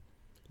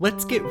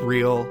Let's get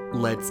real,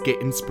 let's get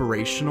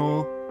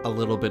inspirational, a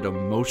little bit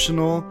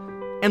emotional,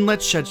 and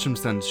let's shed some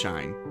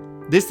sunshine.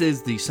 This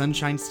is the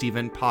Sunshine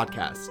Steven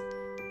podcast.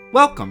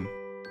 Welcome!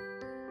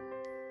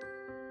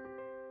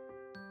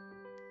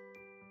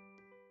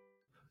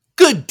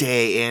 Good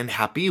day and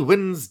happy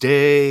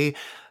Wednesday!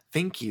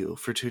 Thank you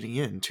for tuning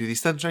in to the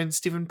Sunshine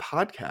Steven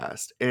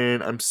podcast,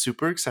 and I'm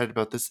super excited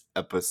about this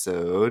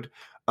episode.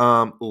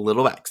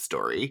 Little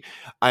backstory.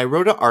 I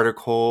wrote an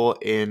article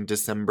in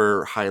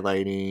December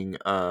highlighting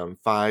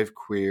 5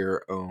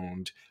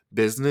 queer-owned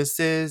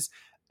businesses,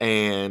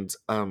 and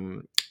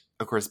of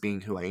course,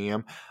 being who I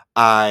am,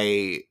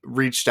 I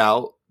reached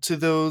out to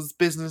those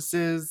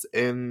businesses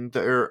and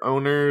their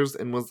owners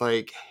and was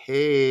like,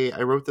 hey,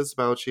 I wrote this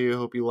about you.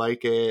 Hope you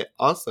like it.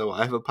 Also,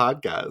 I have a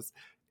podcast.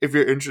 If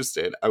you're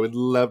interested, I would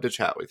love to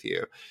chat with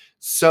you.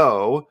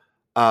 So,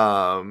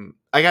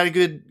 I got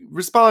good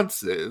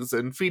responses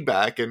and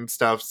feedback and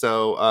stuff.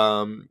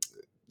 So,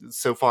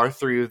 so far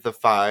 3 of the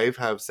 5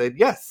 have said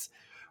yes.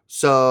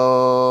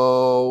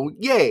 So,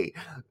 yay.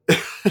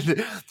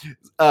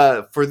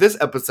 For this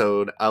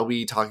episode, I'll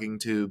be talking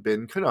to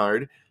Ben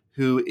Kennard,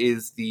 who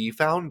is the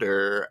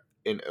founder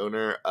and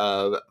owner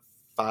of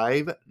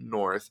 5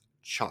 North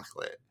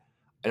Chocolate.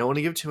 I don't want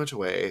to give too much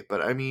away,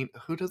 but I mean,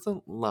 who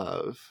doesn't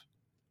love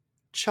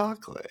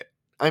chocolate?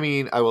 I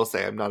mean, I will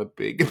say I'm not a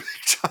big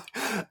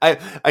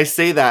I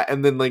say that,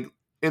 and then like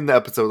in the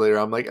episode later,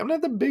 I'm like, I'm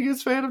not the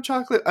biggest fan of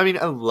chocolate. I mean,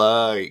 I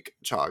like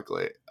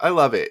chocolate. I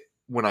love it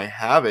when I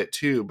have it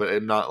too, but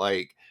I'm not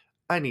like,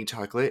 I need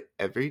chocolate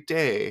every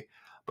day.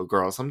 But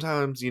girl,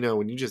 sometimes,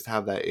 when you just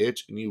have that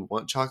itch and you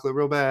want chocolate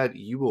real bad,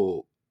 you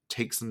will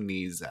take some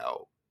knees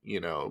out,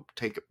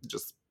 take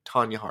just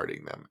Tanya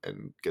Harding them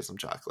and get some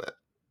chocolate.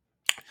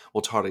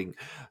 Well,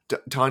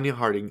 Tanya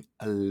Harding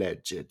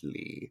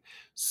allegedly.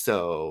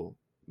 So,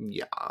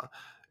 yeah.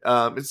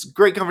 It's a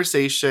great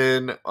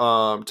conversation.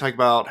 Talk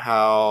about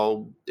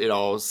how it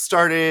all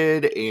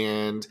started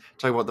and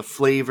talk about the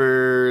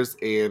flavors,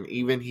 and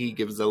even he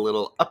gives a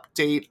little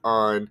update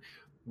on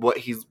what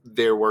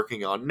they're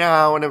working on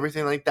now and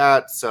everything like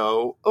that.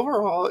 So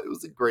overall, it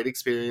was a great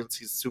experience.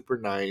 He's super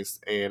nice,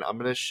 and I'm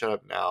gonna shut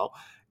up now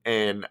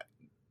and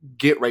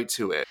get right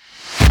to it.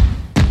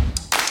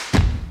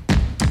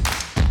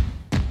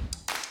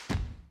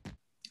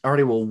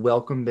 Alrighty, well,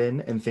 welcome,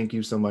 Ben, and thank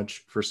you so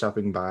much for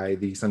stopping by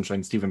the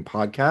Sunshine Steven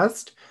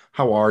podcast.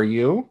 How are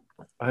you?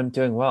 I'm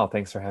doing well.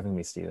 Thanks for having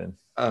me, Steven.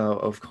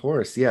 Of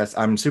course, yes.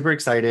 I'm super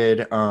excited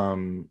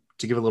to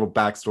give a little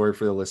backstory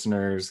for the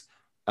listeners,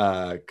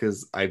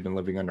 because I've been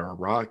living under a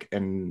rock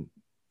and,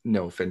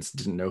 no offense,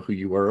 didn't know who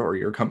you were or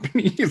your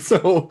company.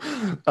 So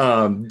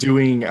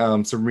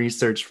doing some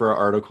research for an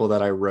article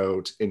that I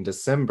wrote in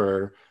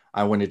December,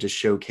 I wanted to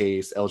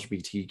showcase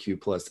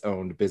LGBTQ plus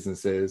owned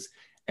businesses.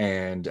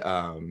 And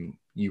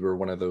you were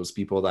one of those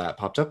people that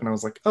popped up, and I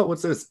was like, oh,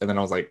 what's this? And then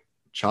I was like,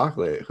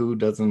 chocolate. Who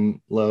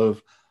doesn't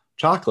love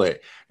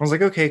chocolate? I was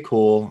like, okay,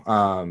 cool.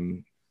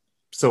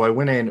 So I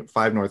went in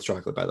 5 North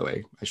Chocolate, by the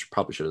way. I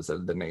probably should have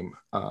said the name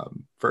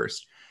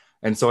first.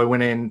 And so I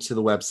went into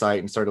the website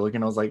and started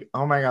looking. I was like,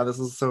 oh my God, this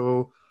is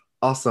so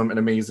awesome and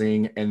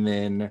amazing. And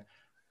then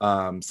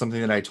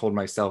something that I told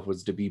myself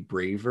was to be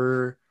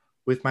braver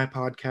with my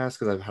podcast,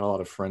 because I've had a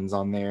lot of friends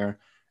on there.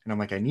 And I'm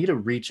like, I need to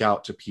reach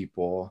out to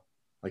people,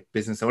 like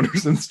business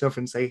owners and stuff,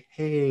 and say,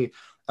 hey,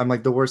 I'm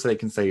like, the worst that I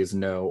can say is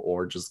no,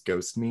 or just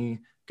ghost me,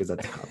 because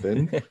that's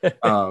happened.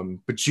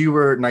 But you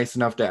were nice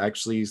enough to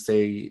actually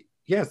say,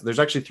 yes, there's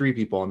actually 3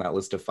 people on that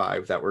list of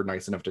 5 that were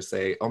nice enough to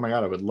say, oh my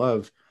God, I would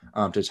love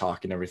to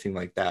talk and everything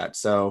like that.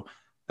 So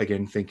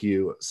again, thank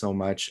you so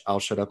much.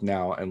 I'll shut up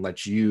now and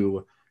let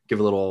you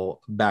give a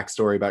little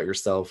backstory about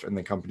yourself and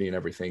the company and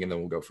everything, and then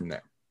we'll go from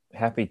there.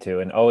 Happy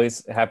to, and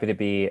always happy to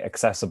be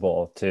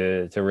accessible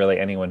to really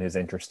anyone who's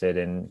interested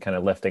in kind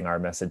of lifting our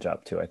message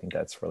up too. I think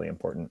that's really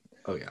important.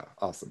 Oh yeah,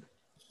 awesome.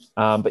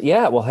 But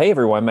yeah, well, hey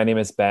everyone, my name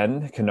is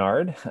Ben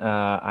Kennard.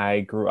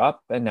 I grew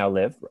up and now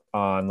live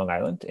on Long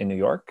Island in New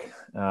York,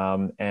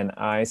 and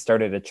I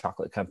started a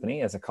chocolate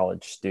company as a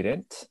college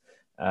student.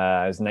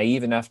 I was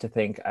naive enough to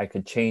think I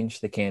could change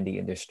the candy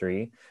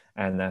industry,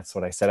 and that's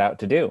what I set out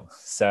to do.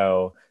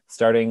 So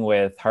starting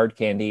with hard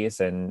candies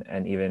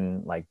and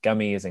even like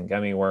gummies and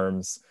gummy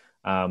worms,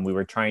 we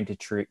were trying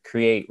to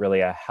create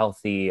really a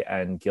healthy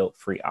and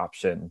guilt-free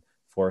option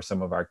for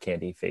some of our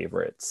candy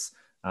favorites.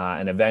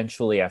 And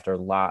eventually, after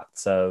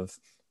lots of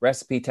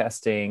recipe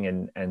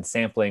testing and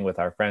sampling with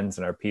our friends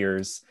and our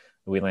peers,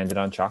 we landed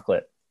on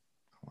chocolate.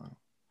 Wow.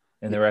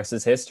 And the rest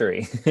is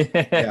history.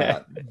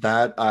 Yeah,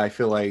 that I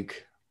feel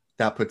like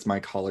that puts my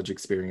college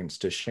experience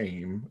to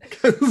shame,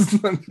 because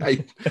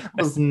I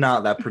was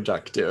not that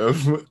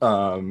productive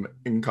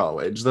in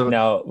college.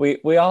 No,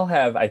 we all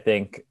have, I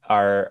think,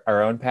 our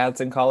own paths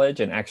in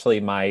college. And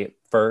actually, my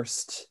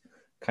first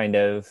kind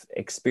of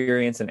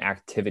experience and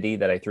activity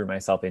that I threw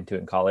myself into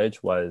in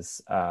college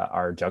was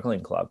our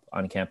juggling club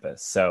on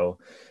campus. So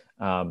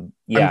yeah. I'm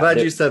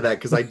glad you said that,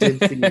 because I did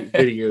see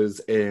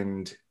videos,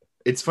 and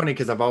it's funny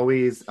because I've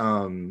always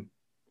I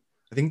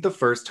think the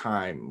first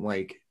time,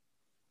 like,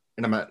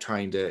 and I'm not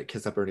trying to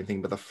kiss up or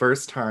anything, but the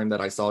first time that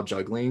I saw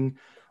juggling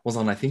was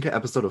on, I think, an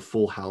episode of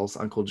Full House.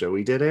 Uncle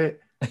Joey did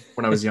it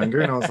when I was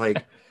younger, and I was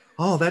like,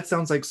 oh, that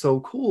sounds like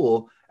so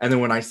cool. And then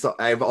when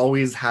I've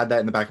always had that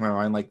in the back of my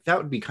mind, like that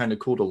would be kind of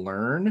cool to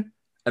learn.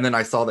 And then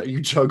I saw that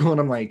you juggle,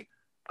 and I'm like,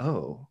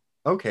 oh,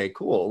 okay,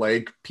 cool.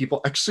 Like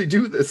people actually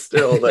do this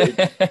still. Like,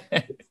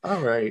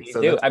 all right. You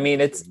So do. that's I mean,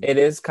 it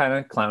is kind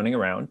of clowning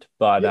around,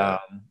 but yeah.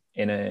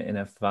 in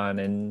a fun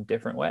and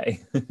different way.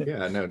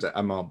 Yeah, no,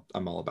 I'm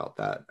all about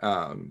that.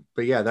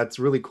 But yeah, that's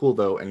really cool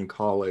though in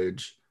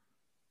college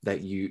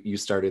that you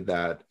started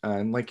that.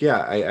 And like, yeah,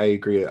 I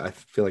agree. I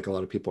feel like a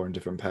lot of people are in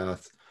different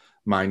paths.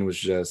 Mine was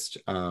just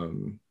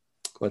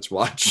let's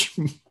watch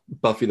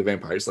Buffy the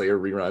Vampire Slayer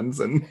reruns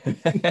and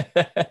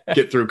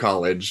get through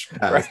college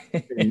pass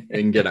Right.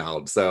 and get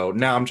out. So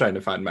now I'm trying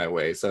to find my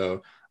way.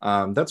 So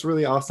that's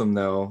really awesome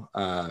though,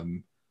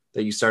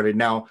 that you started.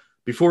 Now,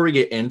 before we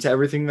get into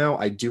everything though,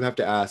 I do have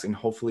to ask, and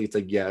hopefully it's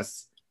a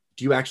yes.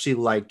 Do you actually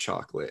like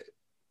chocolate?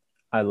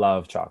 I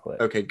love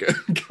chocolate. Okay, good.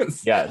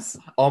 'Cause Yes.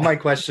 all my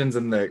questions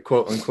in the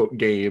quote unquote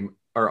game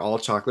are all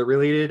chocolate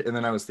related. And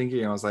then I was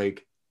thinking, I was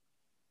like,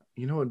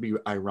 you know, it'd be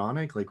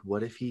ironic. Like,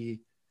 what if he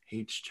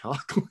hates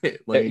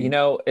chocolate? Like, You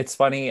know, it's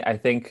funny. I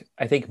think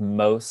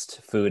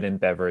most food and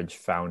beverage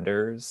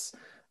founders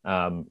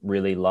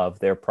really love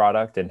their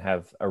product and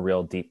have a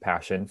real deep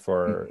passion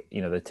for,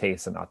 you know, the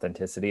taste and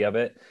authenticity of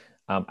it.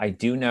 I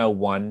do know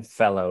one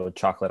fellow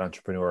chocolate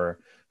entrepreneur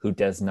who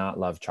does not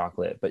love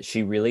chocolate, but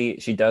she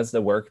does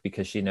the work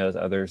because she knows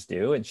others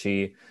do, and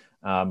she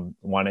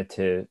wanted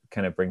to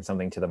kind of bring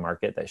something to the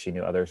market that she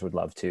knew others would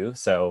love too.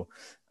 So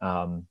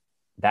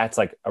that's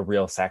like a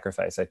real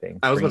sacrifice, I think.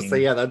 I was about to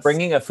say, yeah, that's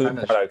Bringing a food kind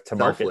of product to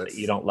market that selfless.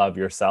 you don't love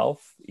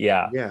yourself,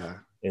 yeah, Yeah.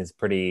 is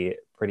pretty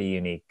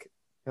unique.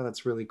 Yeah,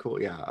 that's really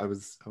cool. Yeah, I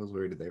was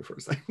worried there for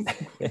a second.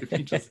 What if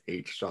he just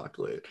hates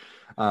chocolate?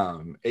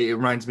 It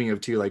reminds me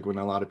of too, like when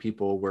a lot of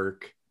people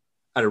work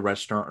at a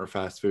restaurant or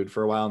fast food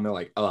for a while and they're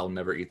like, oh, I'll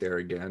never eat there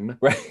again.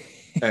 Right.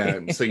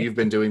 And so you've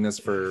been doing this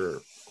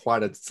for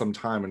some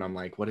time, and I'm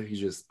like, what if he's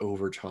just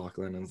over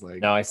chocolate and is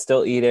like, No, I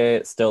still eat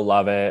it, still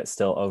love it,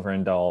 still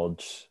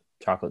overindulge.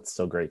 Chocolate's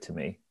still great to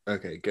me.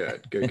 okay,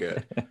 good.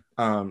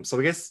 So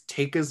I guess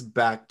take us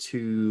back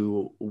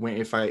to when,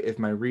 if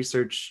my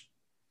research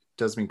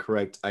does me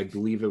correct, I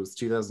believe it was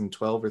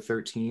 2012 or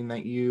 13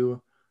 that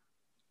you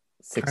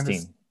kind of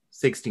 16.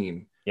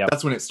 16. Yep.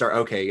 That's when it started.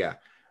 Okay, yeah.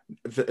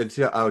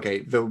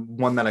 The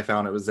one that I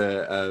found, it was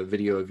a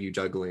video of you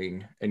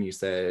juggling, and you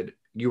said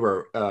you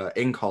were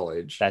in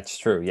college. That's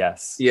true.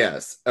 Yes.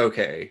 Yes.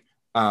 Okay.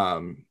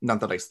 Not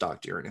that I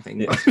stalked you or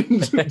anything, Yeah.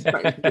 but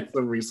trying to get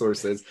some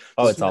resources.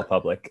 Oh, it's all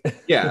public.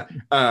 Yeah.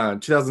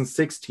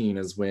 2016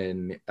 is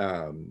when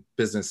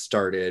business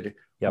started.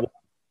 Yep.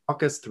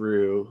 Walk us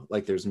through,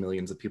 like there's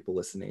millions of people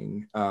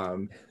listening.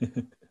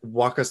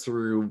 Walk us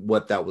through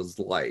what that was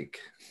like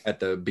at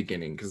the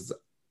beginning, because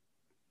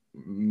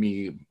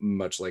me,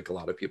 much like a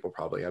lot of people,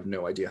 probably have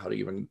no idea how to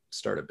even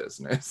start a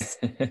business.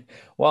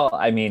 Well,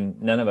 I mean,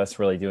 none of us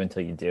really do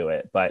until you do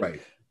it. But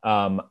Right.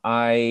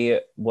 I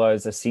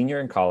was a senior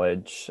in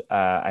college.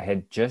 I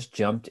had just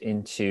jumped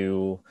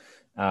into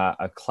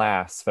a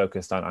class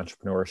focused on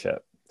entrepreneurship.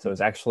 So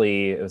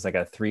it was like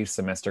a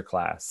 3-semester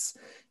class.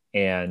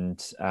 And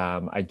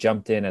I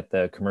jumped in at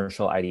the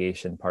commercial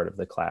ideation part of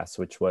the class,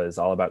 which was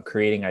all about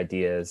creating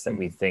ideas that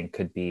we think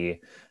could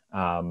be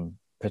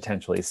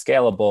potentially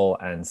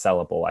scalable and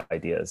sellable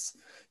ideas.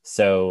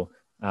 So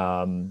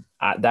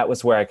that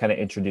was where I kind of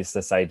introduced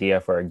this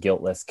idea for a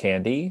guiltless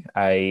candy.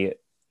 I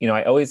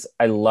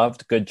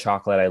loved good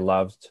chocolate. I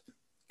loved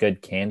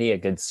good candy, a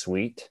good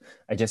sweet.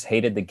 I just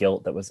hated the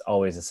guilt that was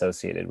always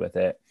associated with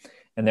it.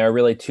 And there are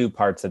really two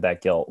parts of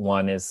that guilt.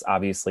 One is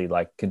obviously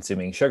like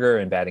consuming sugar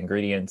and bad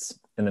ingredients.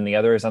 And then the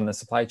other is on the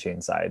supply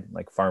chain side,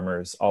 like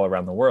farmers all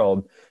around the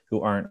world who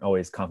aren't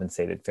always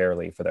compensated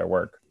fairly for their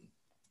work.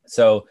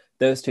 So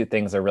those two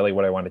things are really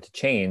what I wanted to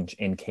change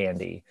in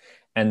candy.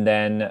 And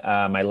then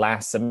my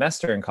last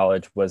semester in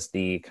college was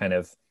the kind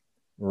of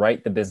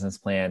write the business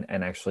plan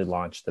and actually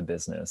launch the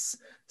business.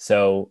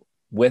 So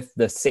with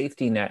the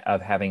safety net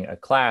of having a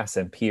class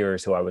and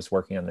peers who I was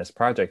working on this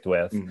project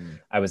with,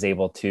 I was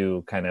able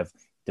to kind of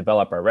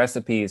develop our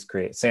recipes,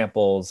 create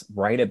samples,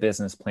 write a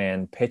business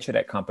plan, pitch it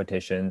at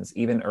competitions,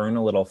 even earn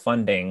a little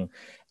funding,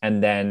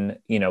 and then,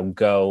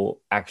 go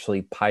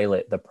actually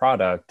pilot the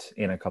product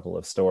in a couple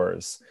of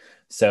stores.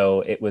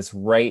 So it was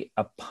right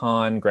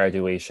upon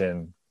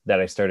graduation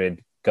that I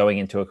started going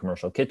into a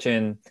commercial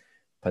kitchen,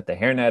 put the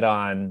hairnet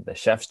on, the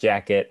chef's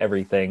jacket,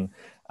 everything.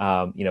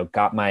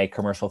 Got my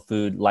commercial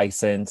food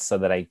license so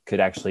that I could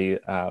actually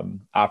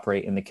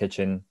operate in the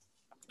kitchen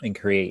and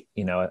create,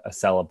 a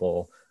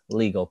sellable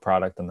legal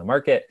product on the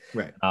market.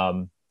 Right.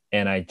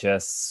 And I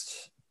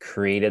just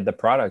created the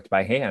product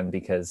by hand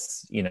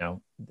because,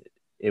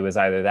 it was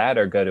either that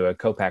or go to a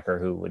co-packer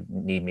who would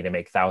need me to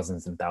make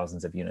thousands and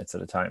thousands of units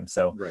at a time.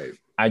 So Right.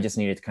 I just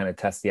needed to kind of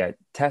test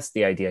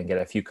the idea and get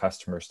a few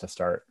customers to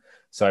start.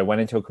 So I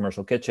went into a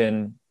commercial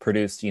kitchen,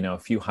 produced, a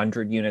few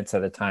hundred units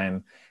at a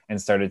time,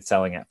 and started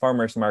selling at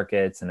farmers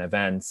markets and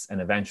events, and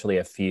eventually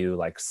a few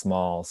like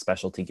small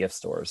specialty gift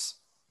stores.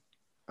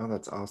 Oh,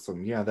 that's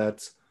awesome. Yeah,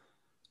 that's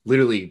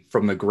literally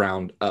from the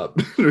ground up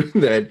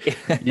that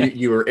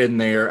you were in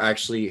there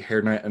actually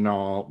hairnet and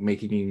all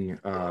making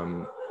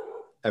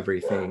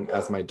everything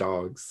as my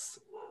dogs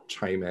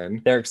chime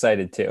in. They're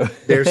excited too.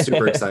 They're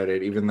super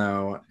excited, even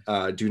though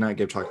do not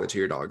give chocolate to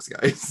your dogs,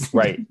 guys.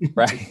 Right,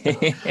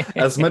 right.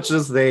 As much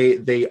as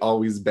they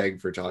always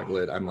beg for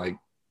chocolate, I'm like,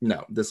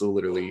 no, this will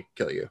literally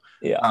kill you.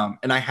 Yeah.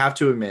 And I have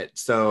to admit,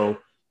 so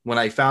when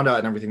I found out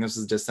and everything, this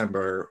was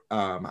December,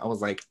 I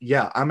was like,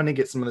 yeah, I'm gonna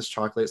get some of this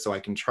chocolate so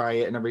I can try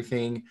it and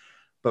everything.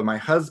 But my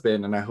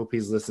husband, and I hope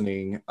he's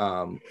listening,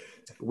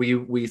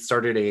 we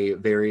started a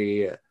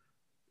very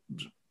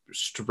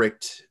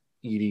strict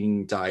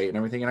eating diet and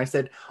everything, and I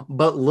said,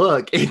 but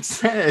look, it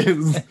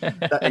says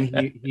that,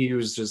 and he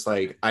was just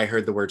like, I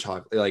heard the word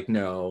chocolate, like,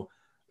 no.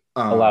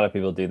 A lot of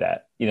people do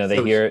that.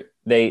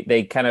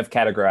 They kind of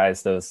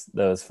categorize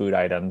those food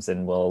items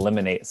and will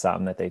eliminate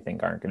some that they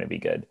think aren't going to be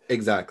good.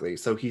 Exactly.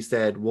 So he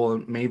said,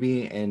 well,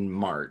 maybe in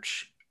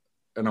March.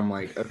 And I'm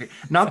like, okay,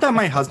 not that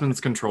my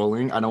husband's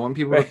controlling. I don't want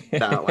people to think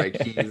that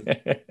like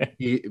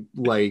he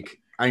like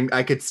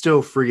I could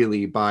still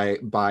freely buy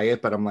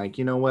it, but I'm like,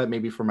 you know what?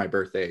 Maybe for my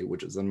birthday,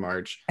 which is in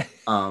March,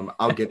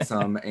 I'll get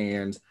some,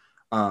 and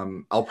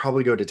I'll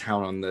probably go to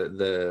town on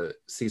the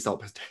sea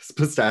salt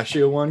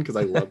pistachio one because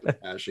I love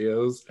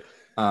pistachios.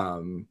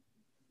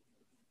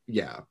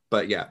 Yeah,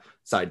 but yeah.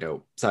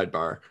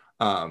 Sidebar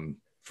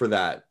for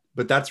that.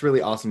 But that's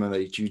really awesome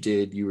that you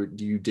did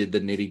the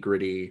nitty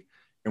gritty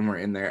and we're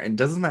in there. And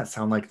doesn't that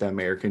sound like the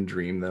American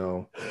dream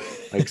though?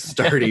 Like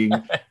starting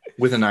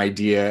with an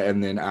idea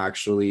and then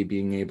actually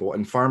being able,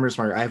 and farmers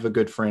market. I have a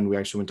good friend. We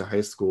actually went to high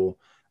school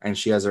and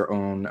she has her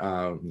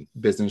own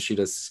business. She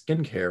does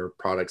skincare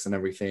products and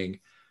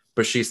everything,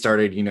 but she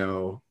started,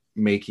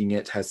 making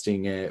it,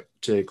 testing it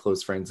to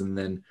close friends, and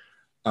then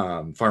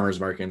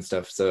farmers market and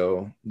stuff.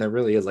 So that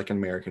really is like an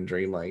American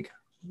dream. Like,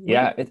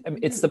 yeah,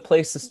 it's the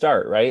place to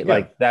start, right? Yeah.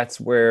 Like that's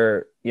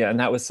where, and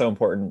that was so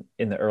important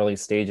in the early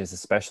stages,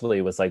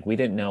 especially, was like we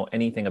didn't know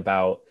anything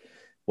about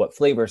what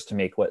flavors to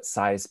make, what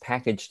size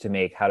package to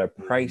make, how to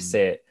price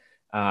it,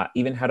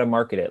 even how to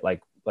market it.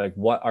 Like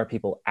what are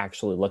people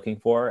actually looking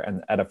for?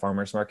 And at a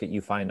farmer's market,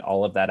 you find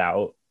all of that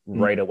out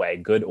right away,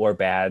 good or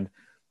bad.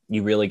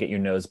 You really get your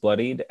nose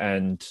bloodied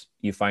and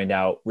you find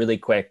out really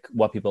quick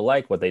what people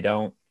like, what they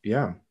don't.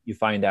 Yeah. You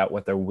find out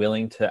what they're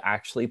willing to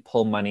actually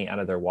pull money out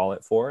of their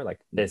wallet for, like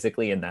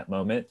physically in that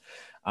moment.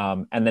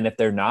 And then if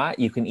they're not,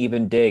 you can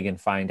even dig and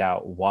find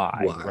out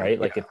why, right?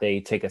 Like if they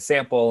take a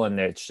sample and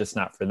it's just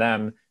not for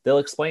them, they'll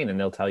explain and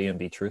they'll tell you and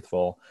be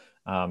truthful.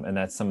 And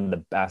that's some of the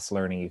best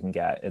learning you can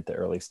get at the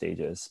early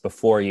stages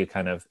before you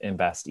kind of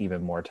invest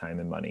even more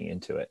time and money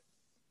into it.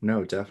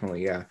 No,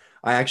 definitely. Yeah.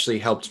 I actually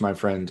helped my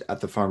friend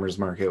at the farmer's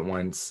market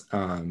once.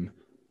 And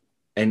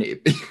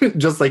it,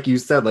 just like you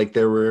said, like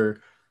there were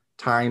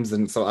times,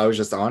 and so I was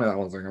just on it. I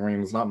was like, I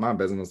mean, it's not my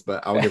business,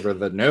 but I'll give her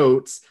the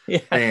notes.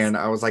 Yes. And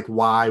I was like,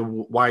 why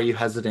are you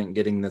hesitant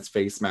getting this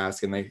face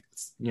mask? And they,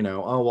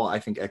 oh, well, I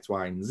think X,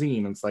 Y, and Z.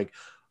 And it's like,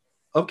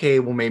 okay,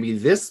 well, maybe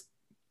this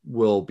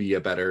will be a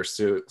better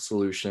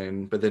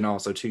solution. But then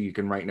also too, you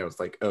can write notes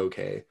like,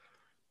 okay,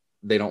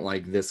 they don't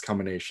like this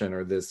combination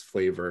or this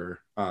flavor,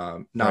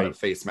 not of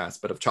face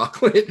mask, but of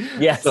chocolate.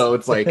 Yes. So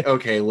it's like,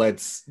 okay,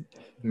 let's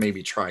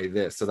maybe try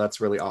this. So that's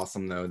really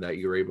awesome though, that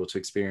you were able to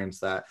experience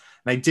that.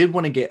 And I did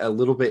want to get a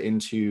little bit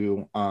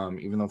into,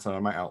 even though it's not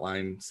on my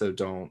outline, so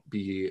don't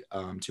be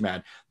too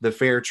mad, the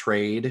fair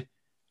trade.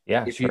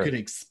 Yeah. If you could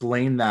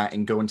explain that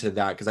and go into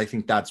that, because I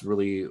think that's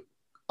really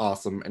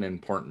awesome and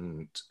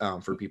important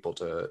for people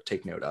to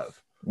take note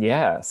of.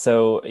 Yeah.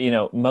 So,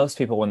 most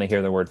people, when they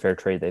hear the word fair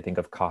trade, they think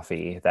of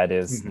coffee. That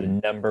is the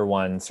number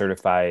one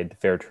certified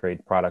fair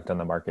trade product on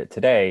the market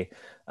today.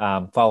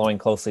 Following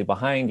closely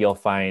behind, you'll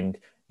find,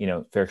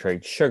 fair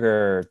trade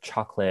sugar,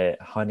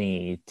 chocolate,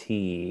 honey,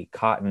 tea,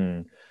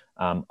 cotton,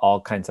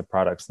 all kinds of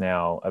products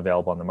now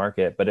available on the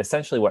market. But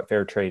essentially what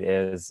fair trade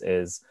is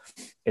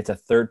it's a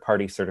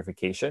third-party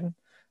certification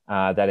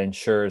that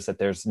ensures that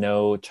there's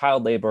no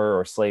child labor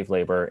or slave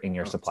labor in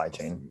your supply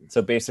chain.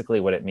 So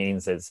basically what it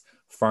means is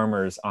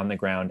farmers on the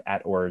ground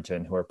at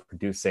origin who are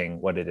producing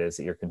what it is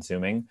that you're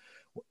consuming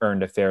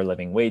earned a fair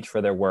living wage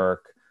for their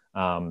work.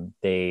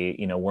 They,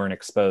 weren't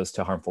exposed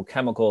to harmful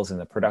chemicals in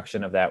the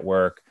production of that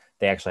work.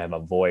 They actually have a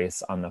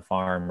voice on the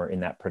farm or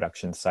in that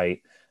production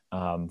site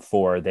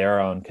for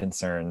their own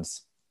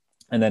concerns.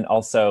 And then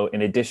also,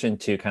 in addition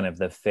to kind of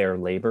the fair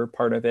labor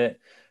part of it,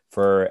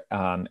 for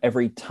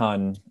every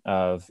ton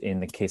of, in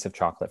the case of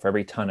chocolate, for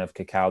every ton of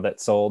cacao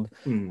that's sold,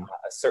 a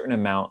certain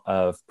amount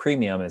of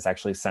premium is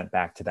actually sent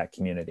back to that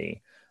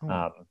community.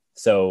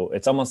 So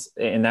it's almost,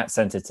 in that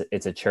sense,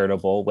 it's a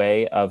charitable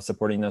way of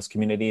supporting those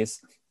communities,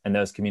 and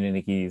those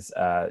communities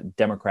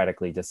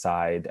democratically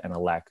decide and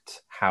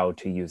elect how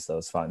to use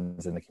those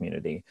funds in the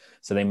community.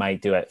 So they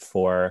might do it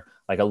for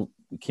like a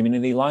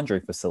community laundry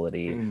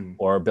facility, Mm.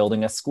 or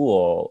building a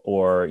school,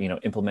 or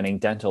implementing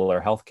dental or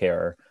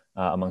healthcare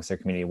amongst their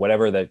community.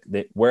 Whatever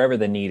wherever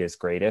the need is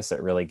greatest,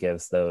 it really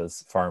gives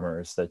those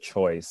farmers the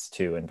choice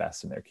to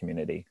invest in their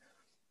community.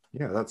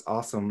 Yeah, that's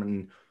awesome.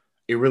 And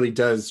it really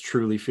does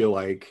truly feel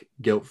like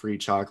guilt-free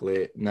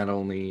chocolate, not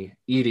only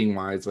eating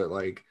wise, but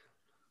like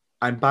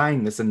I'm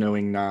buying this and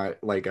knowing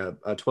not like a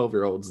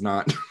 12-year-old's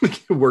not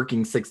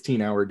working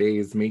 16-hour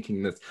days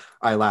making this.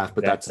 I laugh,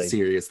 but that's a Exactly.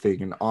 serious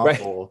thing and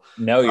Right. awful.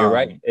 No, you're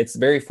right. It's a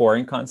very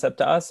foreign concept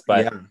to us,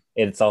 but Yeah.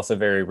 it's also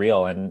very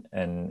real, and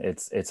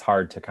it's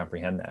hard to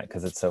comprehend that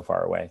because it's so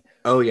far away.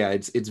 Oh yeah,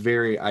 it's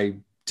very I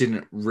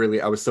didn't really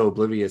I was so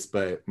oblivious,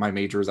 but my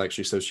major was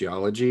actually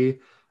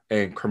sociology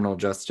and criminal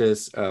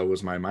justice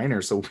was my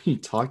minor. So we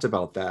talked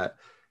about that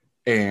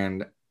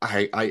and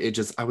I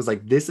was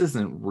like, this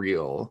isn't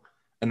real.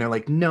 And they're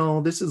like,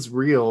 no, this is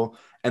real.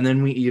 And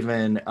then we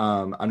even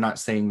I'm not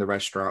saying the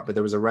restaurant, but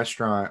there was a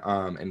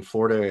restaurant in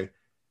Florida.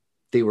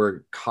 They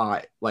were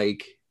caught,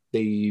 like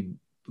they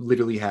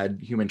literally had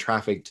human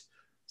trafficked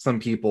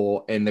some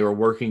people and they were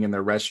working in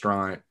their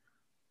restaurant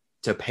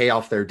to pay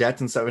off their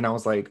debts and stuff. And I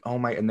was like, oh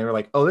my, and they were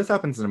like, oh, this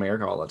happens in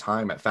America all the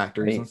time at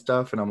factories and Right.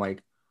 stuff. And I'm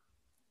like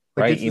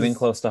Right. this Even is,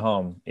 close to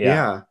home. Yeah.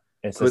 yeah.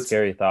 It's So a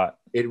scary thought.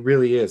 it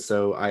really is.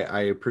 So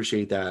I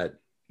appreciate that,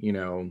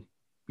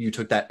 you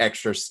took that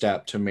extra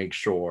step to make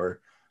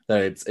sure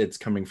that it's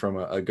coming from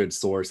a good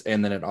source.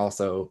 And then it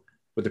also,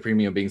 with the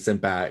premium being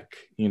sent back,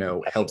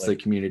 helps the Definitely.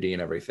 community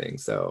and everything.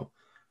 So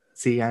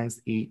see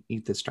guys,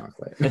 eat this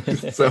chocolate.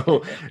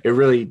 So it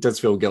really does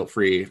feel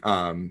guilt-free,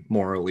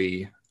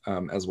 morally,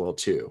 as well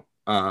too.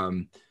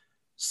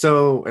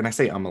 So, and I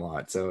say a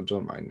lot, so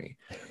don't mind me.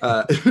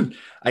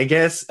 I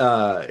guess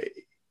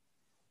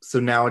so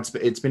now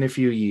it's been a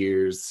few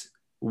years.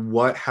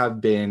 What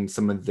have been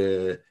some of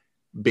the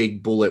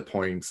big bullet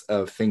points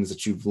of things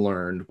that you've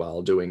learned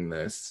while doing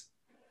this?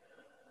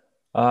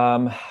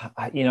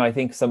 I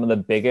think some of the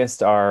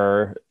biggest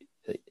are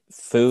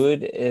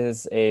food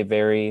is a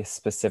very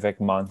specific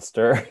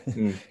monster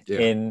Yeah.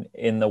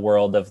 in the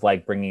world of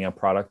like bringing a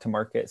product to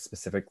market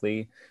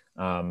specifically.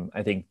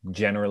 I think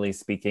generally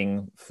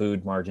speaking,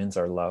 food margins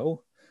are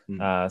low.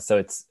 Mm. So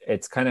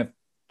it's kind of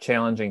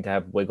challenging to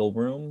have wiggle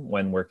room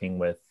when working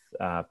with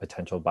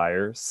potential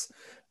buyers.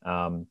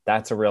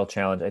 That's a real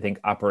challenge. I think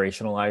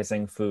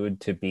operationalizing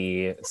food to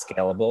be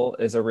scalable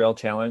is a real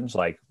challenge,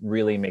 like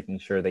really making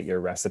sure that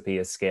your recipe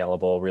is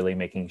scalable, really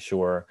making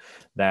sure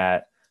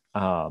that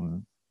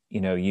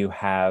you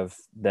have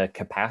the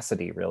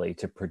capacity really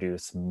to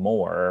produce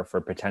more for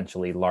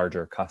potentially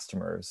larger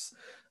customers.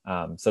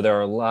 So there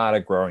are a lot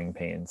of growing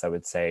pains, I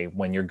would say,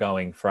 when you're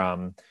going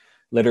from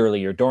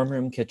literally your dorm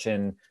room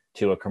kitchen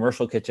to a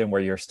commercial kitchen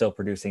where you're still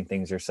producing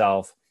things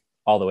yourself,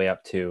 all the way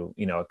up to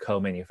a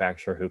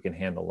co-manufacturer who can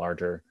handle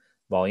larger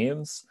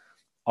volumes.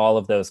 All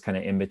of those kind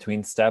of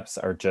in-between steps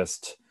are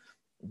just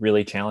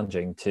really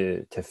challenging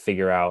to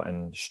figure out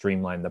and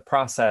streamline the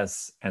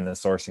process and the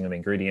sourcing of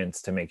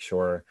ingredients to make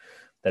sure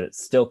that it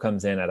still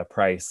comes in at a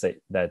price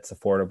that's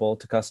affordable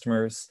to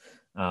customers,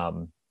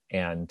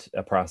 and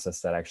a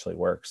process that actually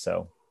works.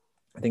 So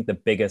I think the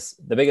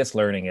biggest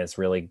learning is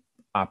really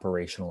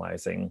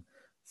operationalizing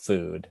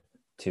food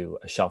to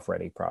a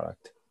shelf-ready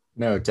product.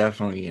 No,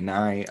 definitely. And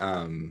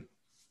I've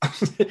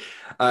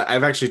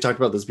actually talked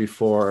about this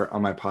before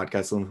on my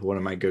podcast with one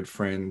of my good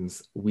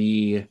friends.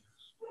 We,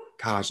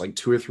 gosh, like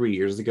 2 or 3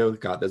 years ago,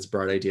 got this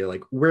bright idea,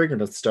 like we're going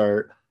to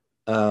start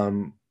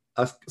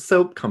a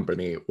soap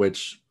company,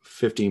 which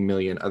 50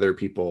 million other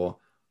people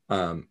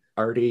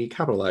already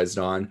capitalized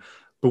on.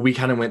 But we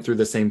kind of went through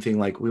the same thing.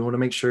 Like we want to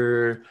make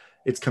sure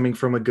it's coming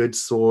from a good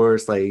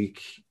source,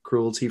 like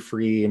cruelty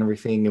free and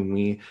everything. And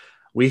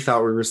we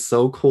thought we were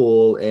so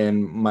cool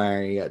in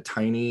my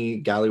tiny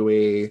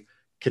gallery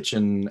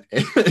kitchen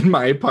in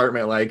my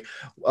apartment, like,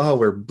 oh,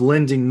 we're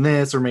blending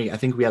this or maybe I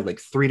think we had like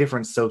 3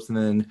 different soaps, and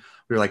then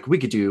we were like, we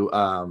could do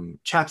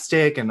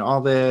chapstick and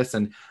all this,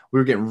 and we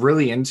were getting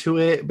really into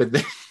it, but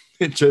then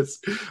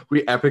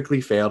we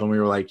epically failed, and we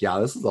were like, yeah,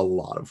 this is a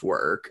lot of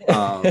work,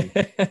 Well,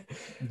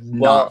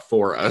 not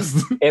for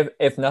us.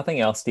 if nothing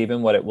else,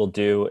 Stephen, what it will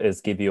do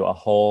is give you a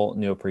whole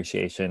new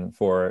appreciation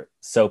for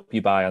soap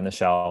you buy on the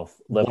shelf,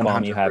 lip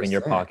balm you have in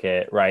your 100%.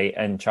 pocket, right?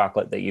 And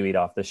chocolate that you eat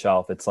off the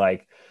shelf. It's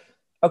like,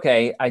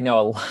 okay, I know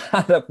a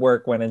lot of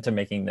work went into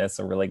making this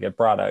a really good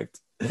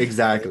product. I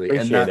Exactly. And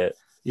appreciate that, it.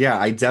 yeah,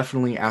 I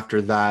definitely,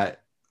 after that,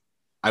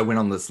 I went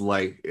on this,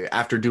 like,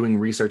 after doing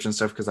research and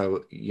stuff, because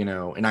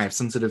and I have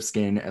sensitive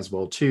skin as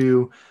well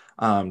too.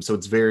 So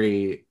it's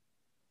very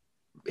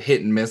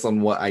hit and miss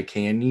on what I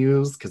can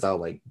use, because I'll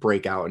like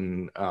break out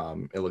and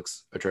it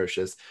looks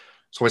atrocious.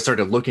 So I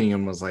started looking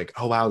and was like,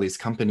 oh wow, these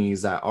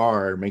companies that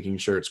are making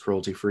sure it's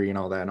cruelty free and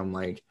all that. And I'm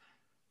like,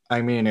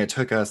 I mean, it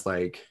took us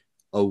like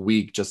a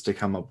week just to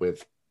come up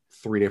with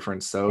 3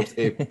 different soaps.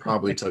 It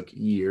probably took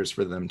years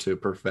for them to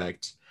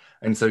perfect.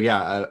 And so,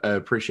 yeah, a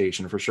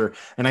appreciation for sure.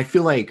 And I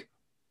feel like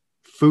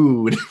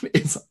food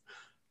is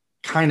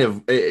kind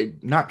of,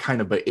 not kind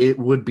of, but it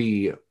would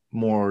be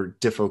more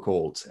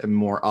difficult and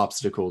more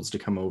obstacles to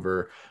come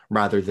over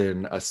rather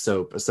than a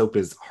soap. A soap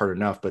is hard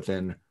enough, but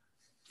then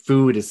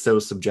food is so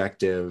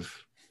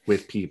subjective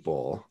with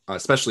people,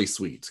 especially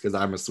sweets, because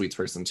I'm a sweets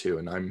person too,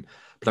 and I'm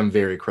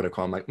very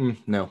critical. I'm like,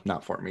 no,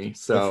 not for me. For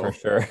So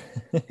sure.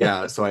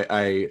 yeah, so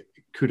I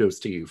kudos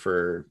to you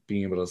for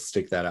being able to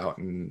stick that out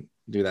and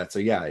do that. So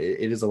yeah,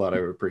 it is a lot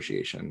of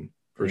appreciation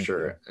for Thank you.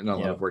 sure, and a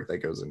lot Yeah. of work that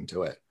goes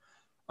into it.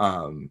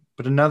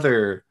 But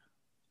another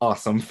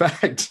awesome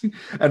fact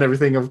and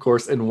everything, of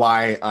course, and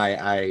why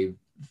I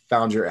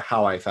found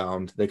how I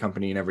found the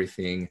company and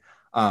everything,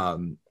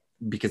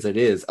 because it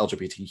is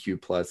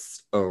LGBTQ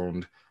plus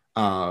owned.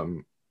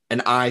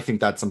 And I think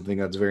that's something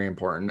that's very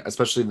important,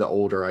 especially the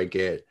older I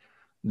get,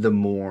 the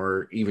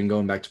more, even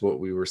going back to what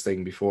we were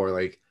saying before,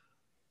 like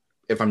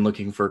if I'm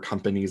looking for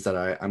companies that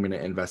I'm going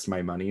to invest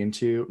my money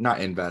into,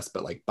 not invest,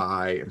 but like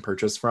buy and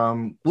purchase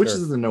from, which Sure.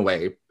 is in a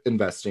way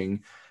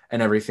investing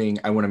and everything,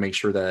 I want to make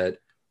sure that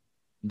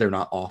they're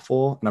not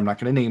awful. And I'm not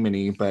going to name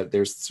any, but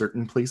there's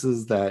certain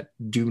places that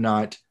do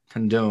not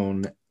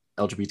condone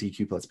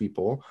LGBTQ plus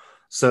people.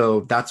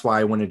 So that's why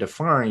I wanted to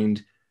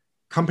find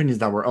companies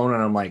that were owned.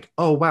 And I'm like,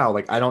 oh, wow,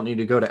 like I don't need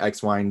to go to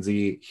X, Y, and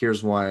Z.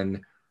 Here's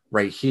one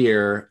right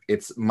here.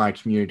 It's my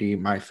community,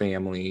 my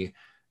family.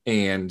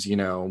 And,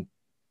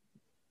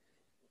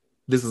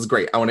 this is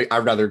great.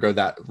 I'd rather go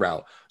that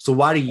route. So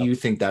why do you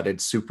think that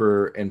it's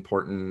super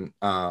important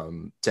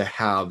to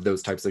have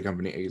those types of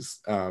companies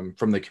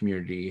from the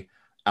community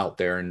out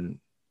there and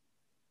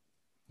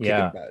kicking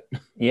Yeah. butt?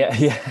 Yeah.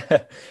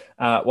 Yeah.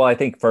 Well, I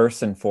think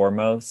first and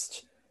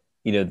foremost,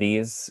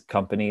 these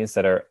companies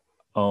that are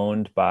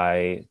owned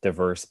by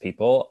diverse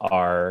people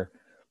are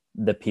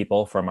the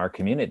people from our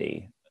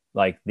community.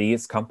 Like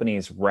these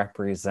companies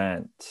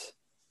represent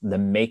the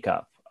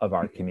makeup of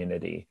our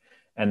community.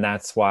 And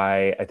that's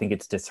why I think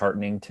it's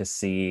disheartening to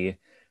see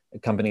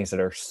companies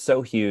that are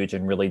so huge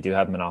and really do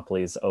have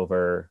monopolies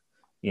over,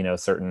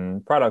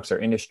 certain products or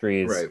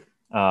industries.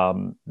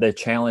 Right. The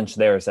challenge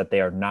there is that they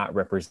are not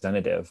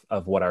representative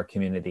of what our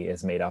community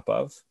is made up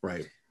of.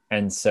 Right.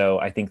 And so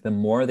I think the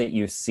more that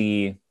you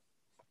see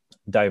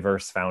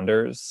diverse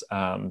founders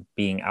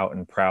being out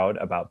and proud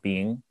about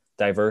being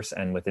diverse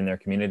and within their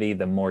community,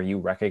 the more you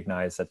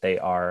recognize that they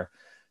are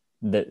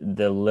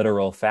the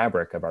literal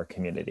fabric of our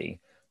community.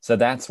 So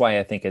that's why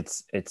I think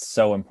it's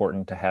so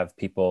important to have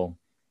people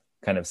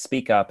kind of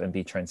speak up and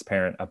be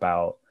transparent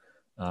about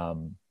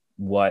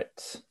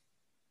what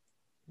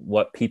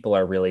people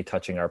are really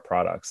touching our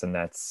products. And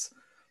that's,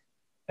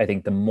 I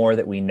think the more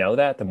that we know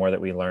that, the more that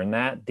we learn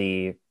that,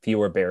 the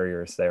fewer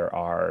barriers there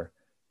are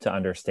to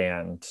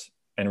understand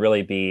and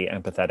really be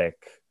empathetic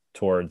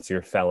towards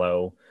your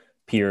fellow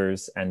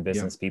peers and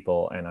business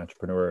people and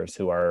entrepreneurs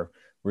who are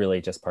really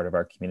just part of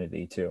our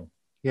community too.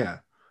 Yeah.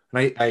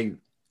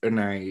 And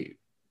I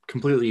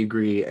completely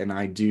agree. And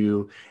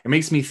it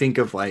makes me think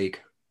of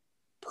like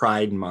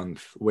Pride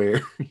Month,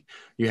 where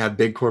you have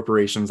big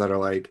corporations that are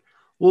like,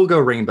 we'll go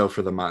rainbow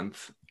for the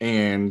month.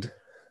 And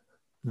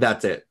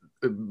that's it.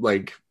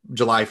 Like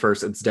July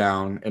 1st, it's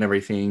down and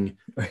everything.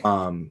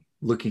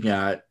 Looking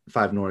at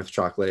Five North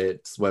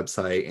Chocolate's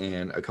website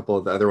and a couple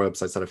of the other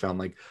websites that I found,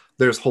 like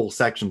there's whole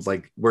sections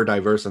like we're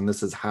diverse and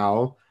this is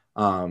how.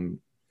 And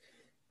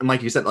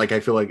like you said, like I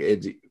feel like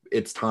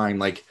it's time,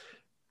 like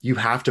you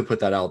have to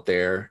put that out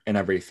there and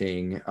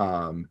everything,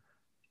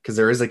 because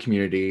there is a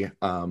community,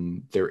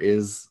 there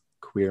is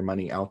queer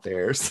money out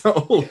there.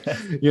 So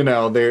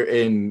they're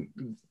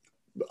in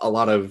a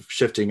lot of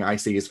shifting I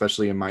see,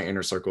 especially in my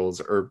inner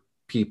circles, or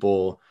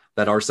people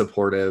that are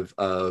supportive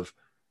of,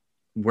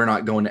 we're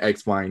not going to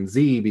X, Y, and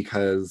Z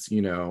because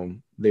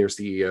their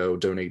CEO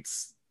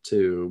donates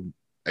to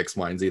X,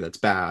 Y, and Z. That's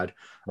bad.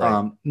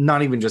 Right.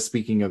 Not even just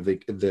speaking of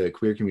the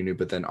queer community,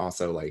 but then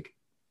also like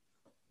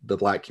the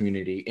Black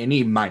community,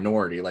 any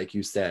minority, like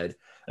you said,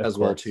 as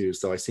well too.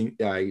 So I think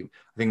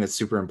that's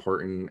super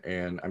important,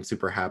 and I'm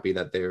super happy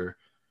that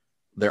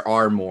there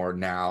are more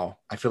now.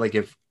 I feel like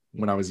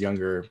when I was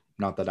younger,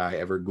 not that I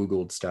ever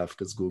Googled stuff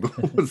because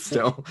Google was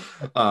still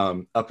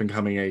up and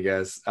coming, I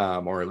guess,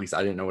 or at least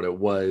I didn't know what it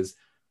was.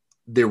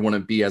 There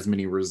wouldn't be as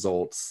many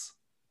results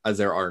as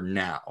there are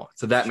now.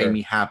 So that made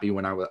me happy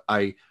when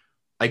I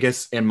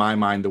guess in my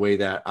mind, the way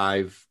that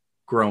I've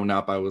grown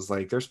up, I was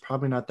like, there's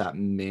probably not that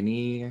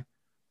many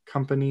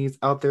companies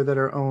out there that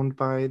are owned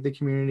by the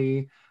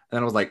community. And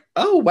I was like,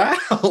 oh wow,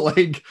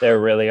 like there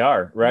really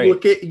are,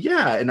 right?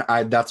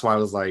 And that's why I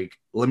was like,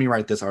 let me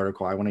write this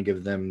article. I want to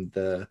give them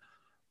the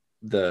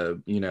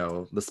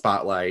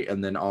spotlight,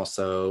 and then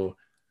also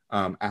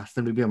ask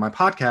them to be on my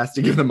podcast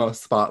to give them a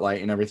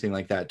spotlight and everything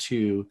like that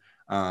too.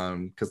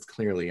 Because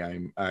clearly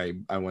I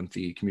want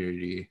the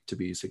community to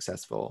be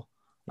successful.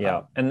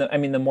 Yeah. And I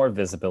mean, the more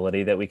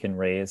visibility that we can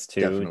raise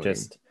too, Definitely.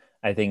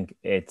 I think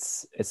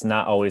it's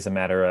not always a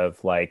matter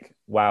of like,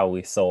 wow,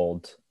 we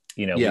sold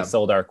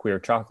our queer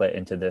chocolate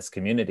into this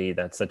community.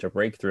 That's such a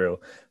breakthrough.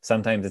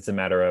 Sometimes it's a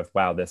matter of,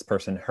 wow, this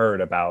person heard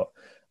about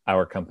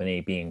our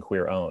company being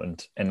queer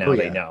owned and now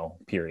they know,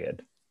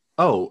 period.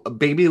 Oh,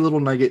 Baby Little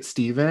Nugget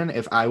Steven,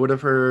 if I would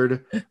have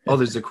heard, oh,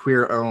 there's a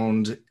queer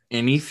owned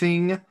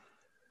anything,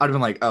 I'd have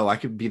been like, oh, I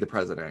could be the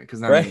president.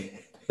 Because I Right. mean,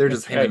 they're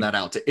just handing Right. that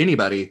out to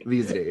anybody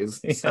these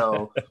days. Yeah.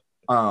 So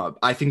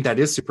I think that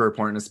is super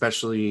important,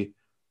 especially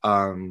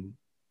um,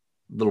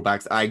 little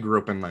backs. I grew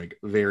up in like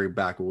very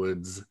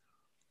backwoods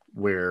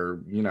where,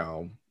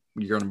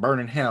 you're going to burn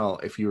in hell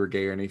if you were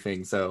gay or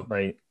anything. So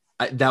Right.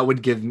 that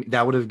would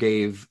have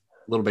gave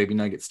little baby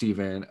nugget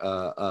Steven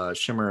a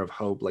shimmer of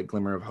hope, like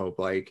glimmer of hope,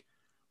 like,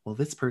 well,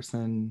 this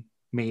person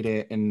made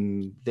it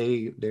and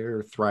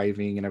they're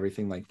thriving and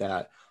everything like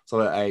that.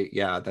 So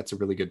yeah, that's a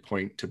really good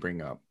point to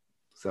bring up.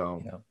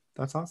 So Yeah.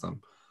 that's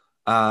awesome.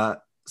 uh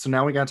so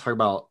now we got to talk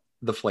about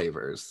the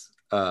flavors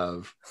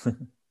of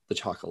the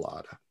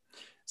chocolate.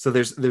 So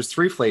there's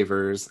three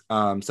flavors.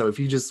 So if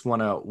you just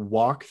want to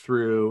walk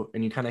through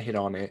and you kind of hit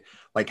on it,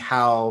 like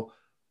how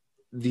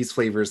these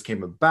flavors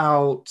came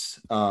about.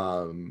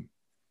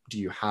 Do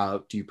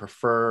you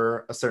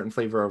prefer a certain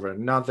flavor over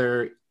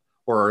another,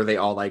 or are they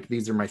all like,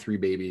 these are my three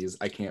babies,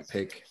 I can't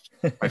pick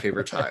my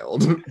favorite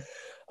child?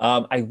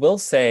 I will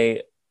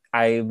say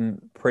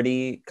I'm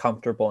pretty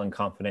comfortable and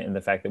confident in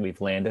the fact that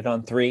we've landed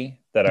on three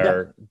that Yeah.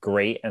 are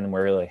great and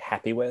we're really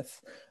happy with.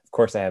 Of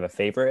course, I have a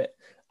favorite.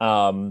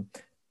 Um,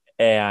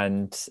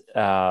 and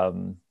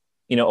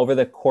over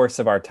the course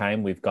of our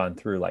time, we've gone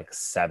through like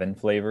 7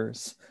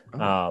 flavors.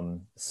 Oh.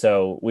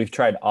 So we've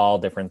tried all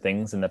different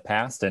things in the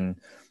past, and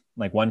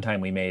like one time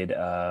we made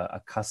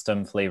a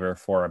custom flavor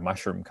for a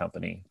mushroom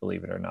company.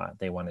 Believe it or not,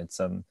 they wanted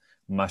some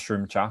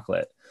mushroom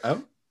chocolate.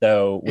 Oh,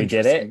 So we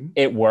did it. interesting.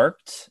 It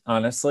worked,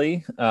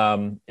 honestly.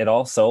 It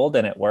all sold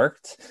and it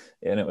worked,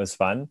 and it was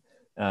fun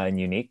and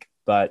unique.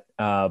 But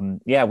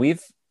yeah,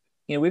 we've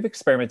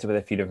experimented with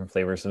a few different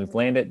flavors, and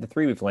the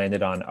 3 we've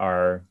landed on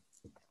our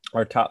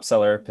top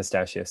seller,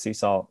 pistachio sea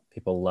salt.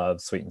 People love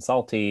sweet and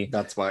salty.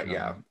 That's why,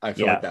 yeah, I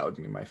feel Yeah. like that would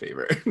be my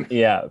favorite.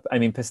 Yeah, I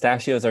mean,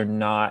 pistachios are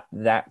not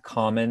that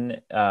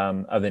common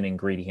of an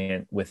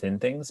ingredient within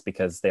things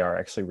because they are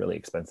actually really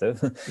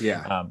expensive.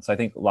 Yeah. So I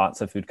think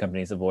lots of food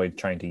companies avoid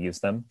trying to use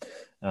them,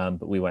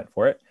 but we went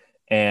for it.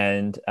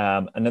 And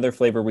another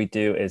flavor we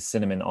do is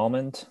cinnamon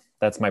almond.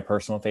 That's my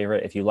personal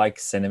favorite. If you like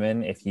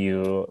cinnamon, if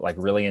you like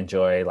really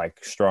enjoy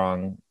like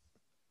strong,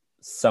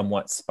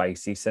 somewhat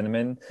spicy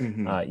cinnamon,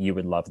 Mhm. you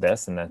would love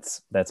this, and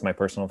that's my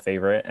personal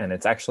favorite. And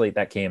it's actually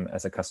that came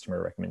as a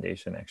customer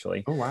recommendation,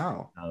 actually. Oh,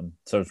 wow.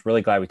 So I was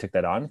really glad we took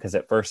that on, because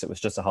at first it was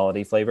just a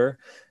holiday flavor,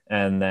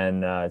 and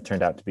then it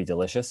turned out to be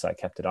delicious, so I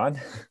kept it on.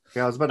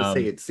 Yeah, I was about to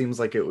say, um, it seems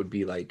like it would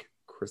be like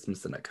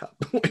Christmas in a cup.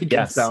 Like, it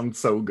yes, sounds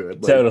so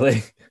good. Like,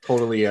 totally.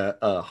 totally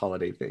a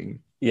holiday thing.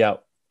 Yeah.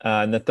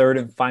 And the third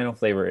and final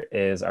flavor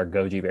is our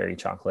goji berry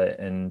chocolate.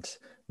 And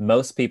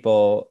most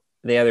people,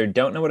 they either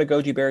don't know what a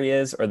goji berry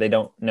is or they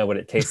don't know what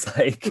it tastes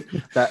like.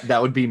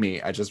 That would be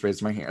me. I just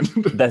raised my hand.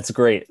 That's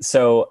great.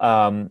 So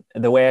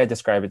the way I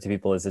describe it to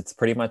people is it's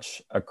pretty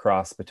much a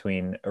cross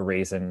between a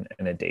raisin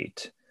and a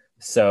date.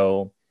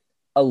 So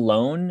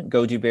alone,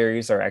 goji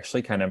berries are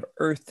actually kind of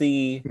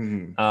earthy.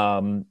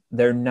 Mhm.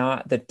 They're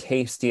not the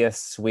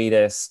tastiest,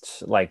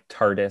 sweetest, like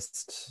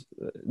tartest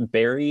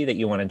berry that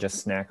you want to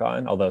just snack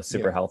on, although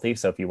super Yeah. healthy.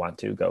 So if you want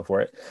to, go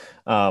for it.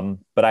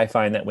 But I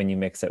find that when you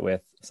mix it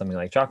with something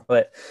like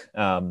chocolate,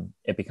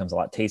 it becomes a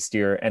lot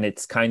tastier, and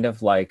it's kind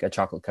of like a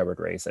chocolate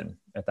covered raisin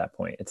at that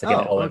point. It's like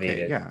an Oh, okay.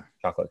 elevated Yeah.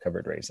 chocolate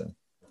covered raisin.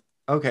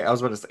 Okay. I was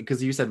about to say,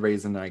 because you said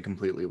raisin, and I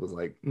completely was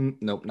like,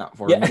 nope, not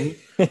for Yeah. me.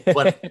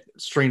 But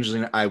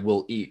strangely, I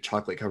will eat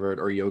chocolate covered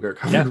or yogurt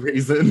covered Yeah.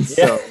 raisins.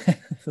 Yeah.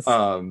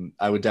 So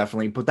I would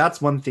definitely, but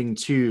that's one thing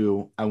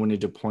too, I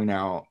wanted to point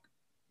out,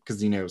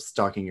 because,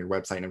 stalking your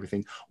website and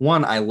everything.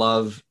 One, I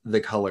love the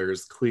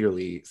colors,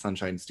 clearly,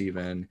 Sunshine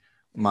Steven,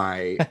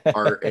 my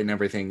art and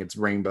everything. It's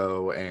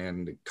rainbow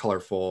and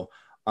colorful.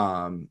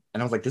 And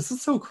I was like, this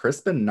is so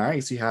crisp and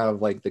nice. You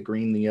have like the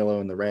green, the yellow,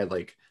 and the red.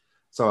 Like,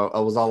 so I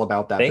was all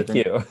about that. Thank But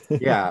then, you.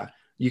 yeah,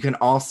 you can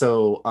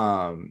also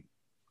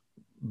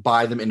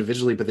buy them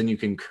individually, but then you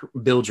can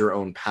build your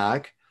own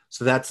pack.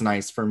 So that's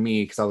nice for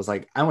me, because I was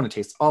like, I want to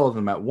taste all of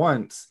them at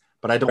once,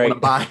 but I don't want to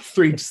buy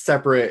 3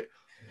 separate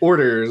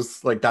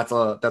orders. Like, that's a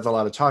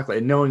lot of chocolate.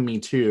 And knowing me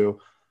too,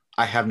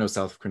 I have no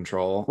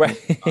self-control.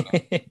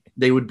 Right.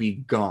 They would be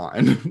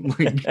gone.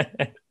 Like,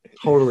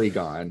 totally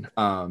gone.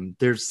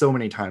 There's so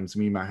many times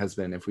me and my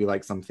husband, if we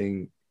like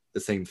something, the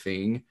same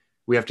thing,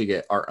 we have to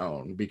get our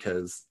own,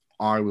 because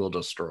I will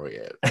destroy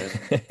it.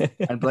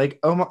 And I'd be like,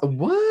 oh my,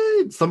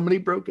 what? Somebody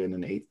broke in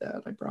and ate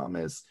that, I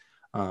promise.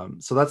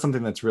 So that's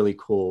something that's really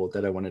cool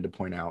that I wanted to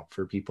point out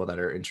for people that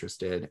are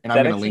interested. And I'm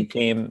That going to actually link.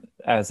 came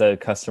as a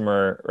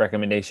customer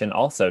recommendation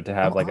also, to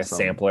have like a Awesome.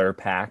 sampler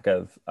pack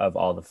of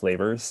all the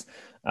flavors.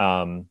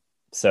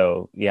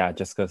 So yeah,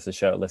 just goes to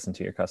show, listen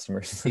to your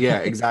customers. Yeah,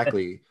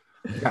 exactly.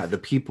 Yeah, the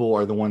people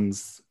are the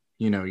ones,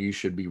 you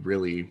should be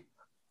really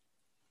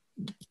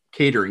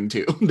catering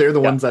to. They're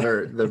the Yeah. ones that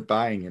are they're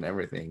buying and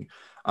everything.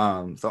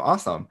 So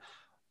awesome.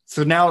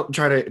 So now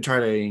try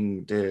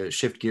to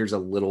shift gears a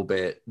little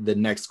bit. The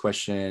next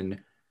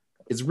question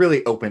is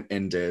really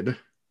open-ended.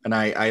 And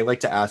I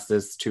like to ask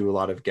this to a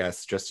lot of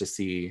guests just to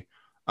see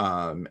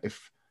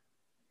if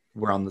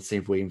we're on the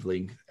same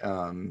wavelength.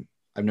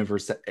 I've never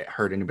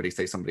heard anybody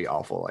say somebody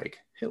awful like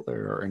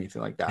Hitler or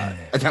anything like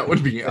that. That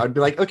would be, I'd be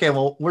like, okay,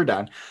 well, we're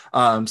done.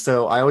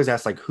 So I always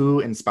ask like,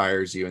 who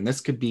inspires you? And this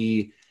could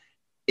be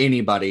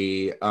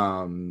anybody,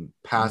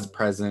 past,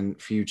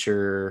 present,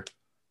 future.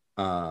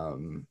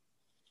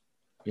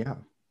 Yeah.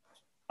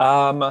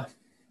 I'm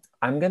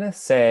gonna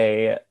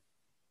say,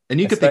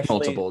 and you could pick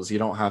multiples. You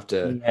don't have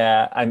to.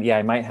 Yeah,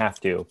 I might have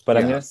to, but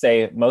I'm gonna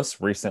say most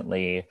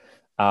recently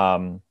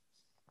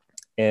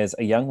is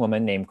a young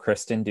woman named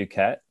Kristen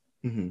Duquette.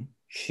 Mm-hmm.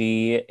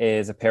 She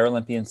is a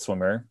Paralympian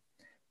swimmer,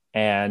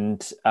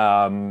 and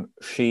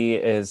she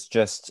is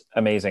just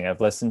amazing.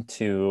 I've listened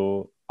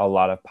to a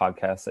lot of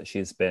podcasts that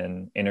she's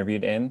been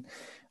interviewed in,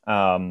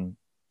 and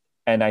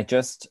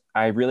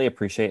I really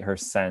appreciate her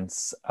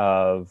sense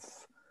of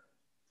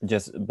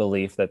just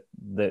belief that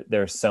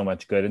there's so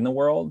much good in the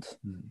world,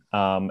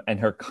 and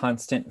her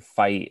constant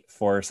fight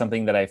for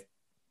something that I've,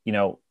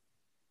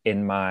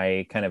 in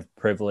my kind of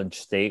privileged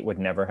state would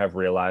never have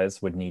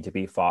realized would need to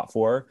be fought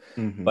for,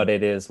 but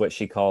it is what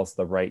she calls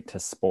the right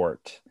to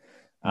sport.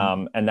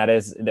 And that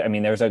is, I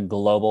mean, there's a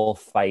global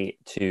fight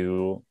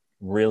to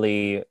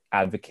really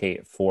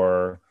advocate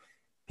for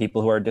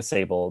people who are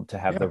disabled to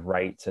have the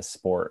right to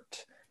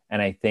sport.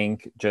 And I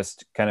think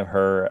just kind of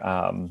her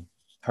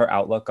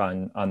outlook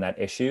on that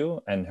issue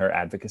and her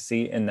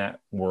advocacy in that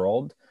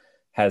world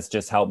has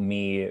just helped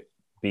me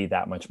be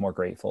that much more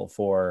grateful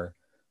for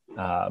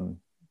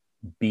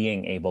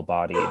being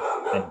able-bodied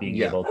and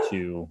being able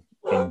to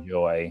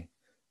enjoy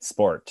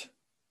sport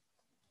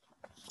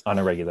on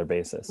a regular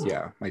basis.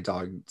 Yeah, my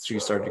dog, she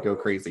started to go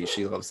crazy.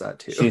 She loves that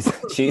too.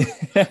 She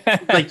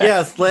like,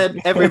 yes,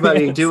 let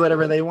everybody do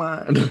whatever they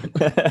want.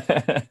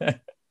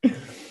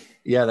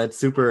 Yeah, that's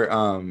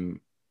super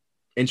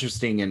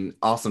interesting and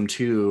awesome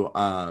too.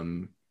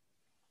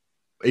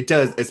 It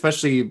does,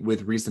 especially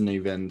with recent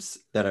events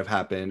that have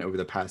happened over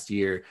the past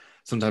year.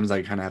 Sometimes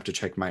I kind of have to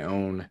check my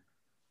own,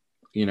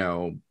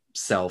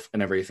 self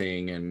and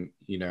everything, and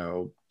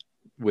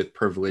with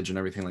privilege and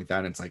everything like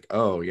that. And it's like,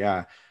 oh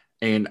yeah.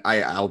 And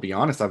I'll be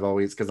honest, I've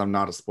always, because I'm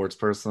not a sports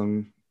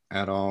person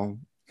at all.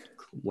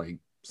 Like,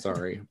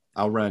 sorry,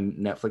 I'll run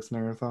Netflix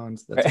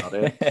marathons. That's about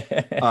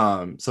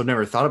it. So I've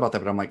never thought about that,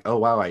 but I'm like, oh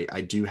wow,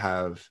 I do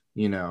have,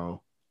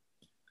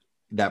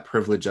 that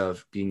privilege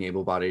of being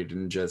able-bodied,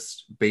 and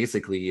just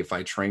basically if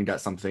I trained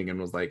at something and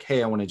was like,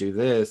 hey, I want to do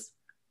this,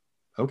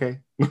 okay.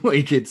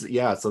 Like, it's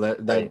so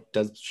that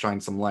does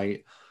shine some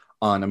light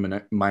on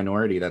a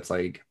minority that's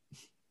like,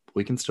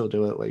 we can still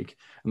do it. Like,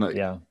 I'm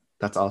like,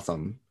 that's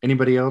awesome.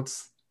 Anybody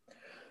else?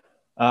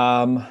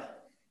 I'm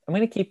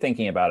gonna keep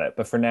thinking about it,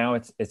 but for now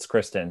it's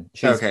Kristen.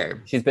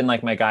 She's been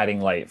like my guiding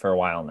light for a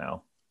while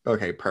now.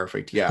 Okay,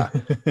 perfect. Yeah.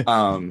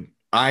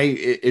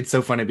 It's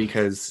so funny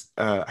because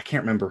I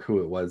can't remember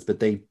who it was,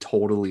 but they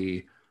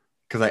totally,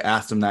 because I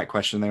asked them that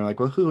question, they were like,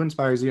 well, who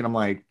inspires you? And I'm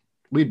like,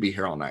 we'd be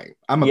here all night.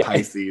 I'm a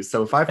Pisces,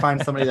 so if I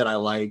find somebody that I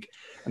like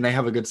and they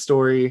have a good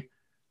story,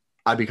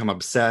 I become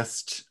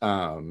obsessed.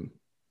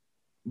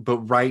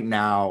 But right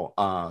now,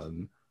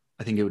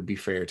 I think it would be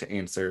fair to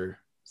answer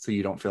so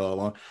you don't feel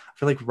alone. I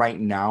feel like right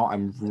now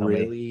I'm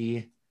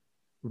really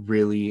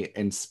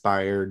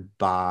inspired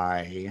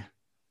by,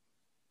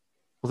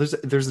 well,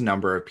 there's a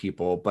number of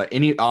people, but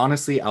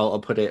honestly, I'll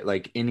put it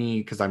like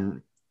because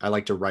I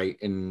like to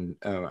write, and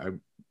I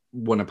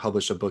want to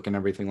publish a book and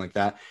everything like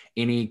that.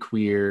 Any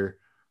queer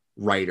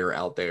writer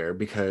out there,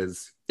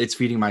 because it's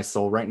feeding my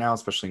soul right now,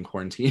 especially in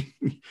quarantine.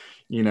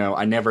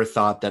 I never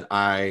thought that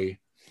I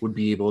would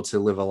be able to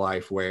live a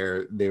life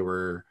where there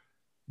were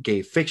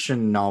gay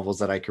fiction novels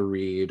that I could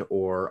read,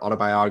 or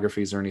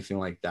autobiographies or anything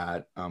like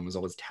that. It was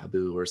always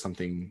taboo or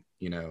something,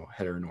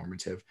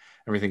 heteronormative,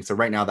 everything. So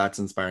right now that's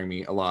inspiring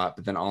me a lot.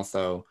 But then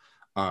also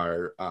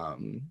our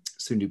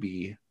soon to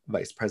be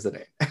vice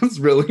president has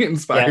really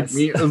inspired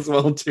me as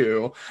well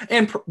too.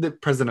 And the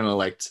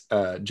president-elect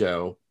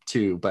Joe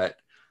too. But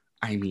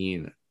I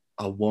mean,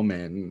 a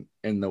woman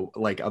in the,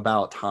 like,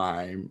 about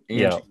time,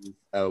 and she's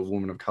a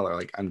woman of color.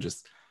 Like,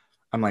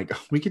 I'm like,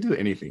 we could do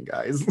anything,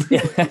 guys.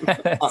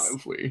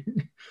 Honestly.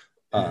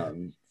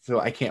 So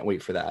I can't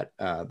wait for that,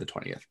 the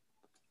 20th.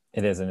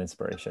 It is an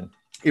inspiration.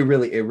 It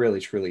really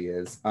truly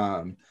is.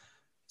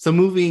 So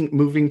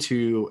moving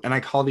to, and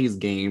I call these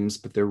games,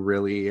 but they're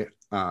really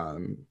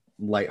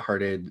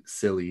lighthearted,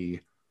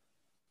 silly,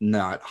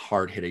 not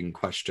hard-hitting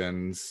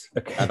questions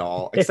at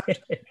all. Except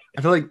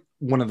I feel like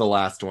one of the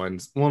last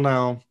ones, well,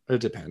 no,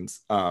 it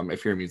depends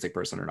if you're a music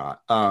person or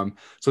not.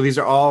 So these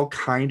are all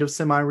kind of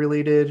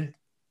semi-related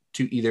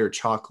to either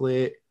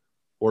chocolate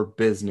or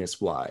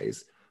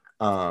business-wise.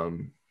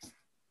 And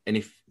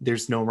if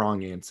there's no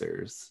wrong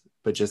answers,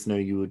 but just know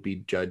you would be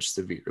judged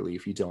severely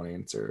if you don't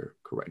answer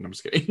correct. No, I'm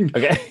just kidding.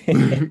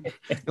 Okay.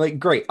 Like,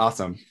 great,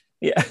 awesome.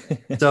 Yeah.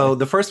 So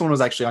the first one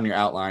was actually on your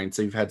outline,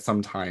 so you've had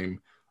some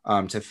time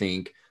to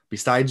think.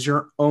 Besides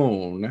your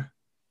own,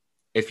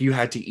 if you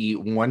had to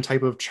eat one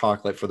type of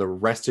chocolate for the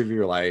rest of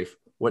your life,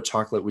 what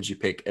chocolate would you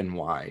pick and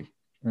why?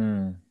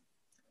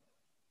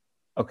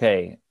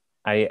 Okay.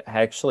 I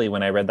actually,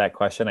 when I read that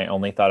question, I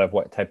only thought of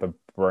what type of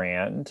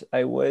brand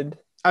I would.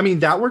 I mean,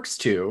 that works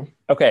too.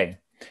 Okay.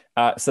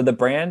 So the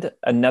brand,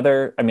 I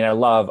mean, I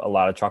love a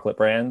lot of chocolate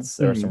brands.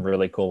 There are some Mhm.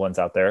 really cool ones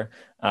out there.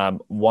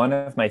 One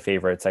of my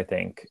favorites, I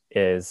think,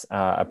 is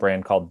a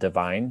brand called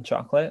Divine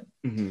Chocolate.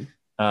 Mhm.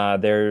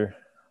 I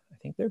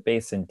think they're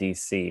based in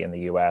DC in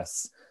the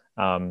US.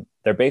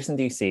 They're based in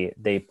DC.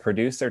 They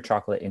produce their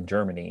chocolate in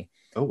Germany,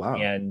 Oh, wow.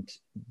 and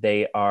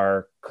they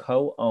are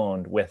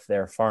co-owned with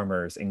their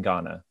farmers in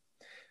Ghana.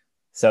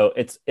 So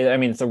I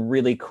mean, it's a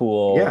really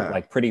cool, Yeah.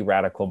 like pretty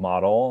radical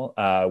model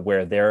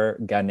where their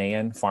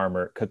Ghanaian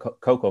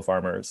cocoa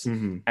farmers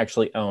Mhm.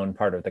 actually own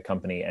part of the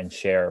company and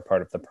share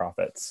part of the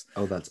profits.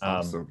 Oh, that's Um,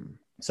 awesome.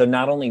 so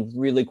not only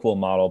really cool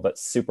model, but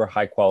super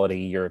high quality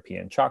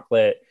European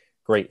chocolate,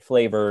 great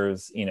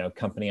flavors,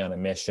 company on a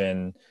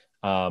mission.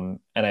 And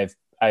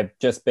I've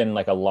just been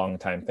like a long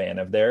time fan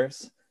of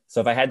theirs. So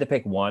if I had to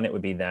pick one, it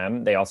would be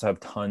them. They also have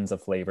tons of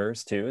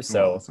flavors too. Oh,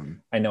 So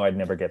awesome. I know I'd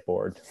never get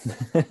bored.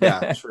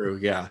 Yeah, true.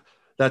 Yeah.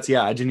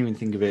 Yeah, I didn't even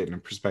think of it in a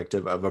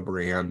perspective of a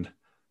brand.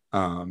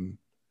 Um,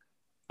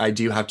 I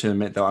do have to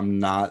admit though, I'm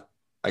not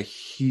a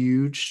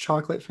huge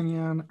chocolate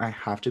fan. I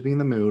have to be in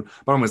the mood,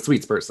 but I'm a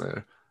sweets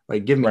person.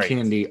 Like give me Right.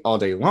 candy all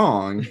day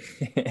long.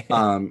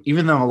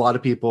 Even though a lot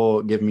of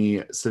people give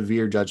me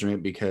severe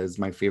judgment because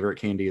my favorite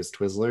candy is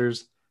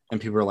Twizzlers, and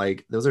people are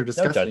like, those are No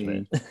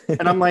judgment. disgusting.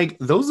 And I'm like,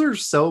 those are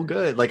so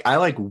good. Like I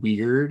like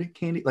weird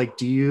candy. Like,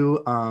 do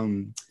you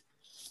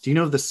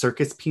know the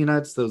circus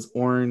peanuts, those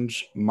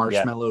orange Yeah.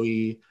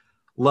 marshmallowy?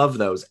 Love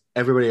those.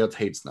 Everybody else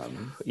hates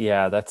them.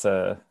 Yeah, I That's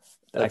a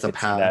could see that.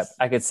 pass.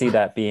 I could see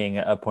that being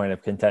a point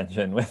of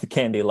contention with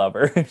candy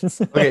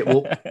lovers. Okay,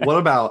 well, what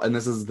about, and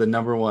this is the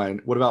number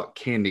one, what about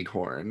candy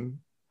corn?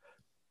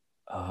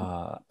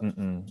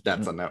 Mm-mm,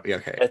 That's a mm. no. Yeah,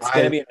 okay. It's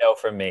gonna be a no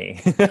from me.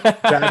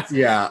 That's,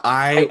 yeah,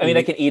 I mean,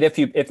 I could eat a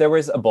few. If there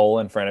was a bowl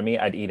in front of me,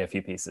 I'd eat a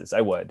few pieces.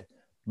 I would,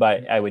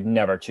 but I would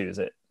never choose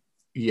it.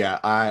 yeah,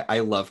 I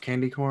love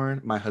candy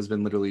corn. My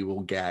husband literally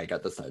will gag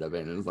at the sight of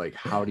it and is like,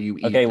 how do you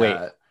eat Okay, wait.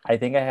 that? I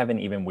think I have an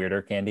even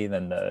weirder candy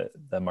than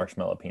the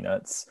marshmallow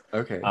peanuts.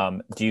 Okay.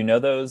 Do you know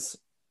those?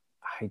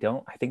 I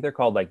don't. I think they're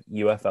called like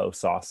UFO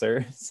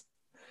saucers.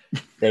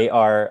 They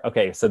are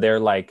okay. So they're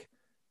like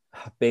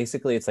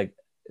basically it's like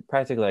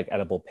practically like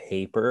edible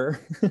paper.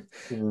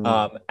 Ooh,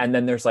 And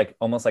then there's like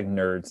almost like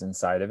nerds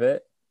inside of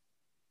it.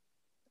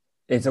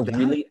 It's a that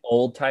really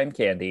old time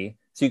candy,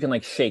 so you can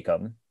like shake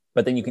them,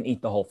 but then you can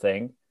eat the whole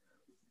thing.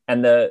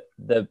 And the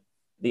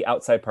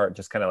outside part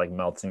just kind of like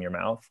melts in your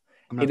mouth.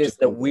 I'm gonna It have to is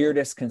the Google.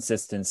 weirdest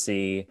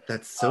consistency,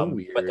 That's so but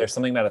weird. there's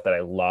something about it that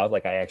I love.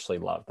 Like I actually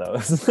love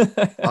those.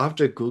 I'll have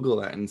to Google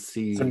that and So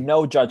see.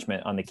 no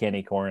judgment on the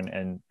candy corn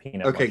and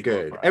peanut Okay,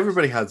 marshmallow good. fries.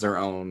 Everybody has their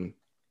own,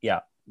 Yeah,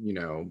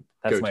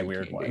 that's my go-to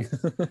weird one.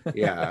 candy.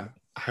 Yeah,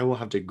 I will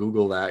have to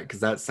Google that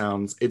because it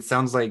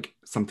sounds like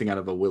something out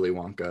of a Willy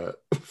Wonka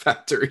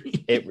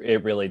factory.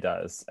 It really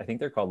does. I think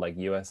they're called like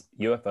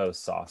UFO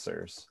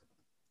saucers.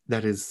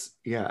 That is,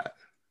 yeah,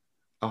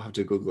 I'll have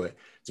to Google it.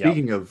 Yep.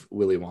 Speaking of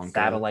Willy Wonka,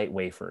 Satellite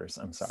wafers.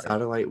 I'm sorry.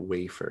 satellite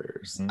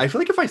wafers. Mhm. I feel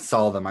like if I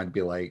saw them, I'd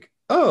be like,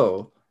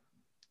 oh,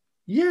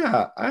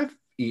 yeah, I've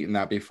eaten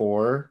that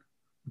before,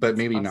 but It's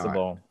maybe not.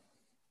 possible.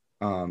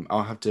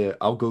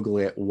 I'll Google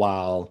it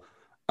while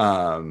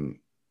um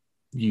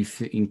you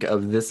think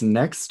of this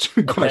next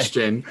Okay.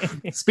 question.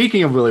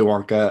 Speaking of Willy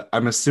Wonka,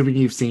 I'm assuming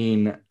you've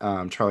seen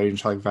Charlie and the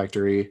Chocolate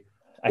Factory,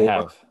 I or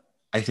have.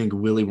 I think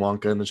Willy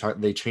Wonka and the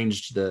Chocolate. They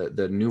changed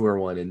the newer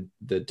one in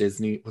the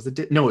Disney. Was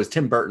it? No, it was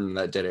Tim Burton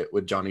that did it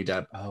with Johnny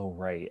Depp. Oh,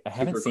 right. I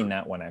haven't Super seen cool.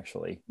 that one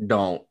actually.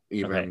 Don't Okay.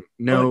 even Oh,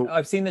 no.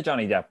 I've seen the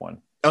Johnny Depp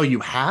one. Oh, you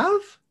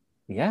have,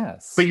 but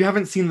Yes. you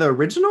haven't seen the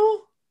original.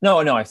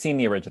 No, no, I've seen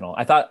the original.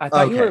 I thought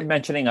you were Okay.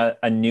 mentioning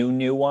a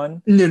new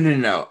one.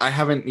 No. I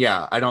haven't.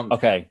 Yeah, I don't.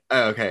 Okay.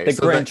 Okay, The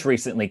so that, Grinch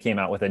recently came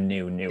out with a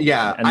new one,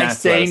 yeah, and I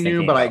that's what I say was new,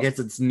 thinking but I about. guess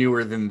it's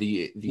newer than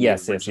the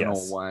Yes, yes, original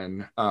yes.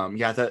 one.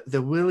 Yeah,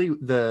 the Willy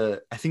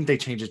the I think they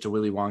changed it to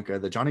Willy Wonka.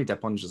 The Johnny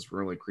Depp one's just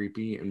really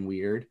creepy and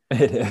weird.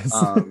 It is.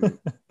 Um,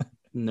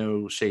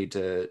 no shade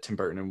to Tim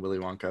Burton and Willy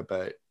Wonka,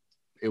 but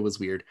it was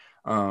weird.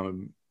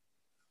 I'm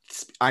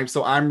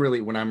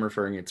really, when I'm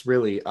referring, it's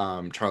really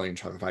Charlie and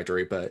Chocolate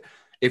Factory. But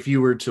if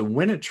you were to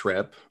win a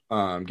trip,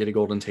 get a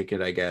golden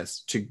ticket, I guess,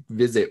 to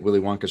visit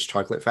Willy Wonka's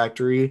Chocolate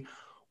Factory,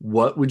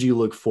 what would you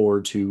look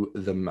forward to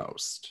the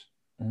most?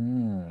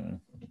 Mm.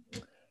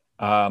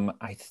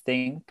 I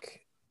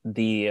think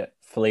the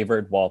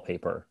flavored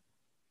wallpaper.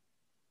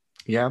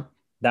 Yeah.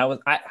 That was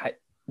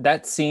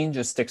that scene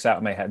just sticks out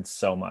in my head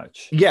so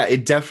much. Yeah,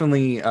 it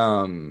definitely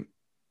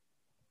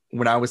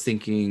when I was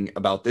thinking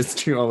about this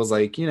too, I was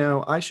like,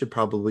 I should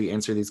probably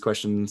answer these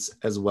questions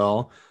as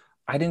well.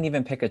 I didn't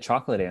even pick a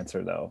chocolate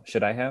answer though.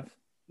 Should I have?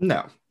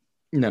 No.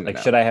 No, no, Like,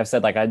 no. should I have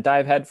said like I'd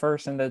dive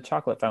headfirst into the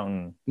chocolate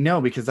fountain? No,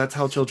 because that's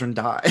how children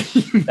die.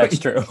 That's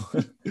true.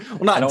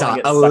 Well, I not don't want die, to get sucked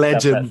up that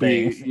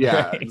allegedly. thing.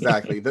 Yeah, Right.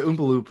 exactly. The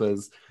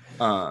Oompa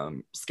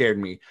Loompas scared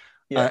me.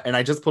 Yeah. And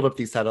I just pulled up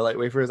these satellite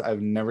wafers.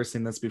 I've never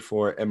seen this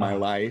before in my Oh,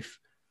 life.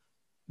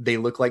 They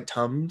look like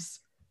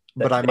Tums,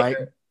 but I might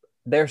they're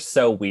They're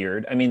so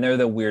weird. I mean, they're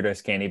the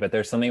weirdest candy, but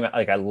there's something about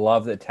like I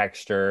love the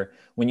texture.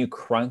 When you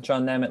crunch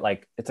on them,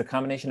 it's a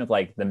combination of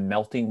like the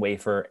melting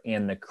wafer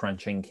and the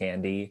crunching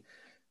candy.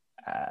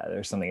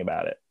 There's something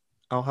about it.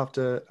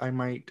 I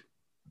might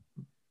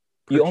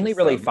You only purchase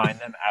really some. find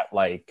them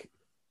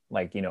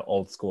at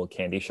old school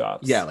candy Yeah,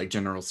 shops. like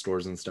general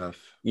stores and stuff.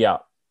 Yeah,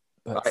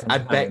 but I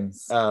bet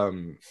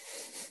sometimes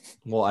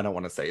well, I don't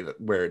want to say that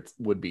where it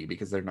would be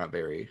because they're not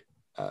very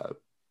uh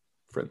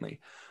friendly.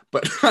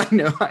 But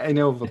I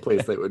know of a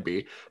place that would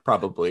be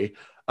probably.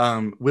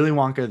 Willy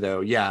Wonka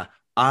though, yeah.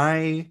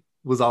 I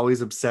was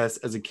always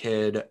obsessed as a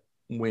kid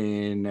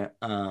when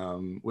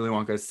Willy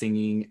Wonka is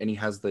singing and he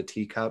has the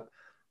teacup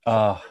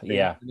oh thing,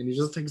 yeah. and then he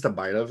just takes a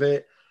bite of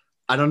it.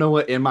 I don't know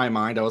what in my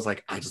mind I was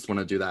like, I just want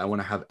to do that. I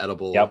want to have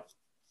edible Yep.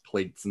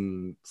 plates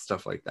and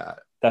stuff like that.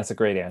 That's a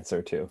great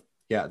answer too.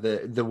 Yeah,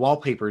 the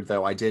wallpaper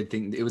though, I did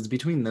think it was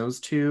between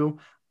those two.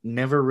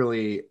 Never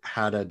really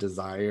had a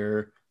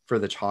desire for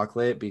the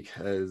chocolate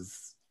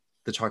because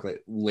the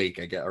chocolate lake,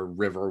 I get, or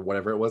river,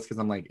 whatever it was, because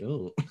I'm like,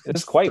 oh,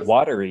 It's quite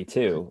watery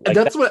too. Like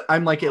that's that's what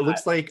I'm like. It not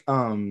looks like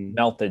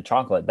melted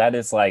chocolate. That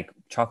is like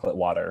chocolate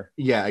water.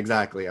 yeah,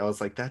 exactly. I was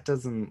like, that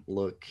doesn't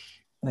look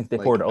Like they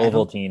poured like I don't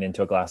Ovaltine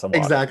into a glass of water.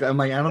 exactly. I'm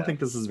like, I don't Yeah. think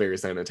this is very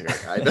sanitary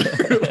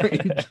either,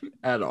 like,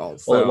 at all.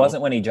 Well, it So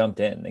wasn't when he jumped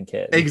in and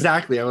kid.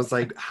 exactly. I was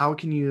like, how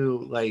can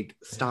you like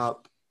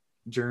stop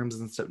germs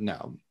and stuff?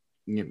 No.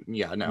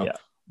 Yeah, no. Yeah.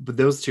 But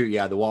those two,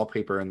 yeah, the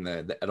wallpaper and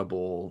the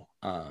edible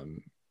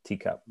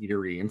Teacup.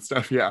 eatery and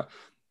stuff. Yeah.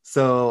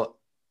 So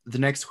the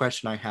next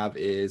question I have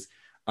is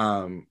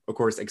of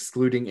course,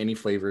 excluding any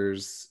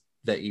flavors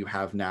that you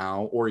have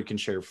now, or you can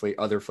share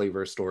other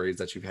flavor stories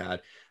that you've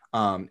had.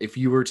 If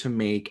you were to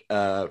make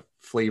a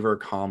flavor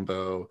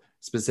combo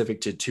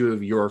specific to two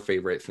of your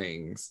favorite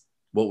things,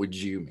 what would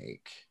you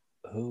make?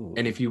 Ooh.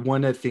 And if you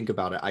want to think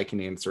about it, I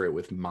can answer it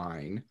with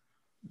mine.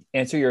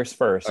 Answer yours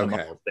first. I'm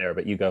Okay. almost there,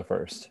 but you go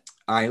first.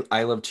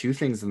 I love two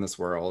things in this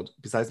world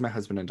besides my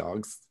husband and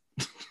dogs.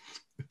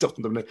 Don't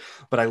know,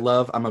 but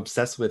I'm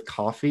obsessed with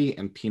coffee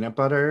and peanut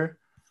butter.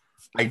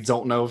 I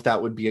don't know if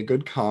that would be a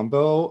good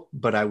combo,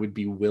 but I would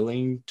be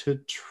willing to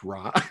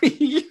try.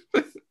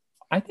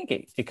 I think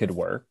it could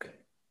work.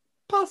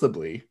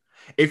 Possibly.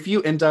 If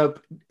you end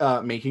up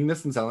making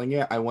this and selling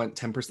it, I want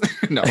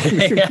 10%. No.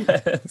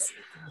 Yes.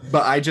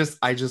 But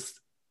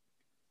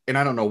and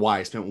I don't know why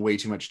I spent way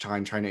too much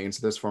time trying to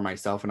answer this for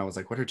myself. And I was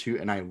like, what are two?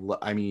 And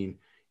I mean,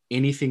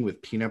 anything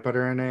with peanut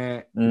butter in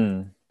it,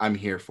 Mm. I'm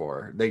here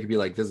for. They could be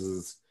like, this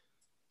is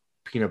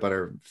peanut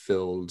butter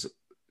filled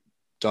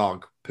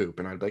dog poop.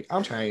 And I'd be like,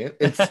 I'll try it.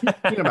 It's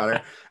peanut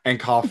butter. And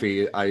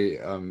coffee,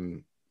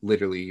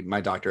 literally,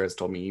 my doctor has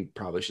told me you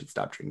probably should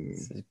stop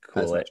drinking.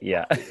 Cool it.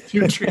 Yeah.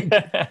 You drink.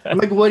 I'm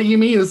like, what do you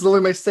mean? This is only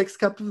my 6th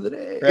cup of the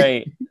day.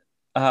 Right.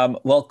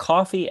 Well,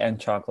 coffee and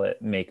chocolate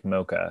make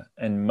mocha,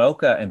 and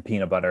mocha and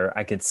peanut butter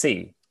I could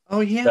see. Oh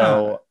yeah.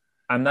 So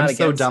I'm not I'm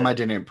so against dumb it. I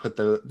didn't put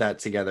that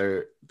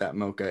together. That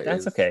mocha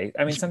That's is okay.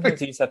 I mean, sometimes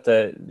you just have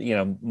to,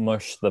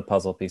 mush the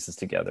puzzle pieces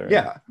together.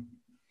 yeah.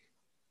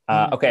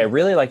 Okay, I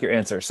really like your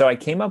answer. So I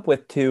came up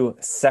with two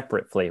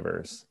separate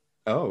flavors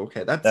Oh,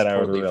 okay. That's that I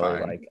would totally really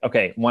fine. like.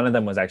 Okay, one of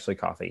them was actually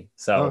coffee.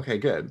 So Okay,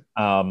 good.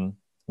 one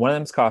of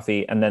them's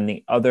coffee, and then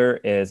the other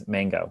is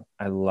mango.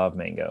 I love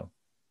mango.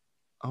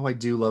 Oh, I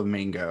do love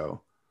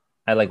mango.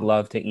 I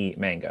love to eat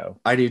mango.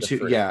 I do The too.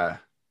 fruit. Yeah.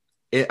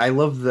 I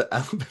love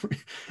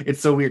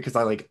it's so weird because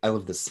I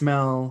love the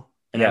smell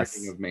and Yes.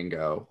 everything of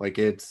mango.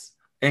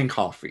 And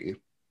coffee.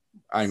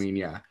 I mean,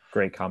 yeah.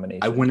 Great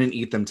combination. I wouldn't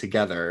eat them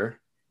together.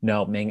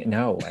 No, mango.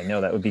 No, I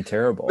know that would be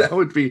terrible. That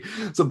would be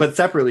so, but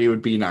separately it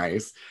would be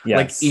nice. Yes.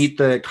 Like eat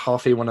the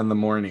coffee one in the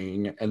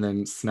morning and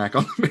then snack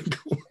on the mango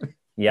one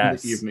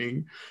Yes. in the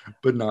evening,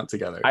 but not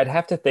together. I'd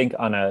have to think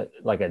on a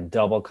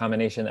double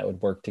combination that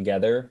would work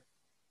together.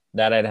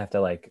 That I'd have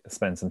to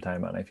spend some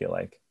time on, I feel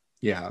like.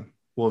 Yeah.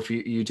 Well, if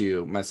you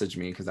do message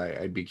me because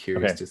I'd be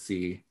curious Okay. to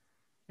see.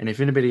 And if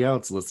anybody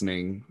else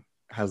listening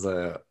has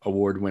a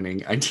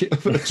award-winning idea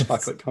of a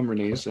chocolate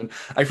combination,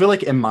 I feel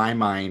like in my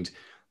mind,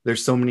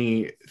 there's so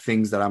many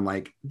things that I'm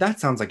like, that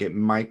sounds like it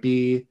might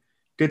be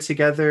good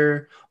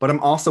together. But I'm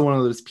also one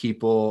of those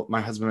people,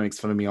 my husband makes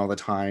fun of me all the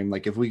time.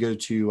 Like if we go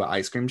to an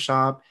ice cream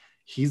shop,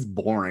 he's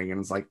boring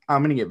and it's like,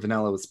 I'm gonna get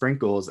vanilla with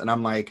sprinkles. And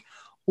I'm like,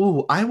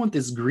 oh, I want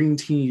this green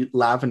tea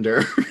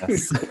lavender.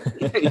 Yes.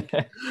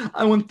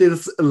 I want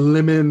this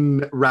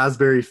lemon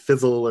raspberry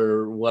fizzle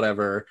or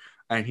whatever.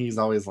 And he's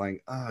always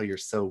like, oh, you're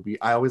so weird.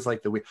 I always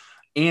like the weird.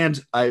 And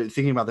I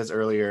thinking about this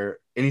earlier,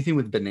 anything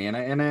with banana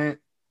in it,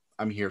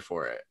 I'm here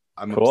for it.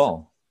 I'm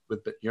Cool.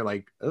 with you're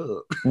like,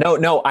 oh.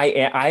 No, I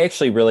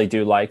actually really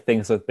do like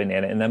things with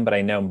banana in them, but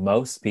I know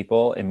most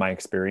people in my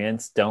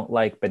experience don't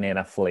like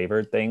banana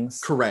flavored things.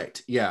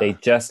 Correct. Yeah. They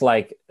just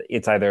like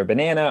it's either a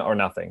banana or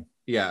nothing.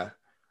 Yeah.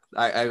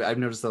 I've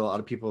noticed that a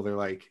lot of people, they're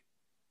like,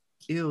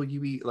 ew,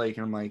 you eat and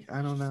I'm like,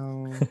 I don't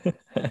know.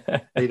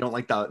 They don't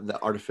like the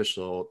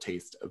artificial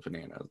taste of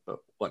bananas, but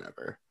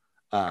whatever.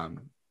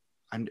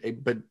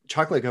 But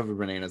chocolate covered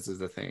bananas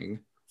is a thing.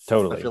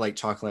 Totally. I feel like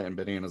chocolate and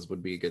bananas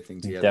would be a good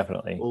thing together.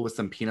 Definitely. Oh, with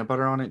some peanut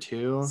butter on it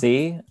too.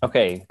 See?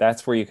 Okay,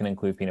 that's where you can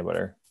include peanut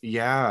butter.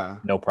 Yeah.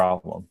 No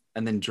problem.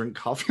 And then drink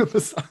coffee on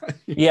the side.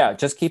 Yeah,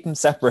 just keep them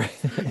separate.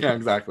 Yeah,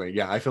 exactly.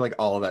 Yeah, I feel like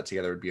all of that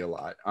together would be a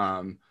lot.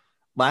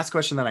 Last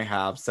question that I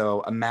have.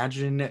 So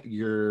imagine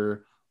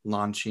you're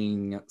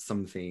launching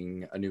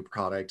something, a new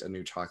product, a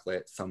new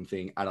chocolate,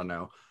 something, I don't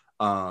know.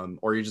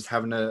 Or you're just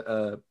having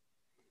a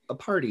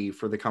party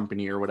for the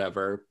company or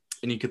whatever,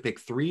 and you could pick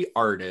 3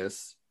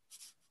 artists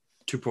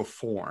to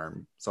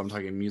perform. So I'm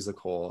talking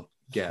musical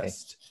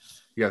guest.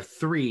 Okay. You have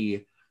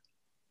 3,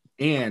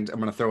 and I'm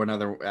gonna throw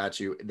another at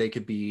you. They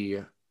could be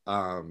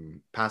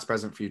past,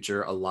 present,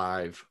 future,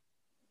 alive,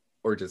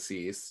 or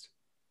deceased.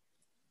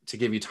 To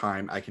give you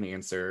time, I can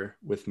answer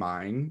with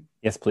mine.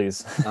 Yes,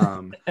 please.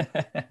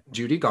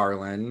 Judy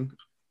Garland.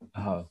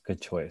 Oh,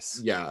 good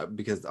choice. Yeah,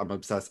 because I'm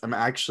obsessed. I'm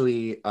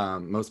actually,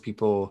 most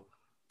people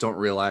don't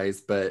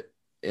realize, but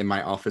in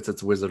my office,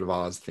 it's Wizard of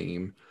Oz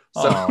theme.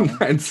 So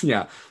that's,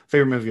 yeah,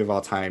 favorite movie of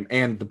all time.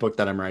 And the book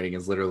that I'm writing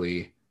is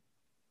literally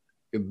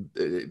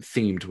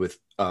themed with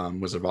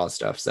Wizard of Oz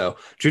stuff. So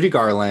Judy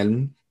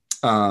Garland,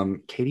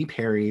 Katy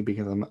Perry,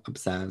 because I'm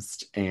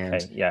obsessed. And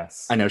okay,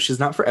 yes, I know she's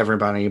not for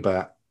everybody,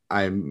 but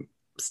I'm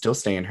still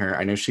staying her.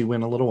 I know she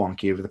went a little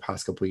wonky over the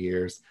past couple of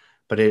years,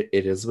 but it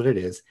is what it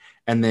is.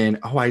 And then,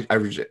 I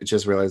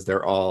just realized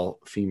they're all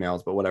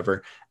females, but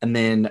whatever. And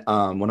then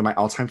one of my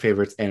all-time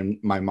favorites and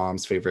my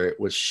mom's favorite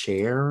was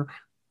Cher.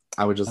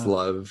 I would just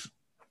love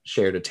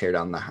Cher to tear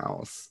down the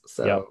house.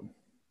 So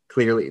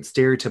clearly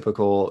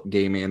stereotypical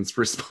gay man's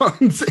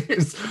response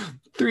is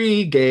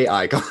 3 gay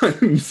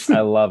icons.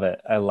 I love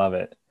it.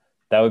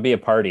 That would be a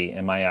party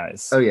in my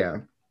eyes. Oh yeah.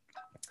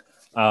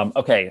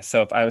 Okay,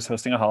 so if I was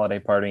hosting a holiday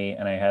party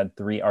and I had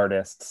 3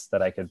 artists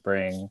that I could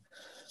bring,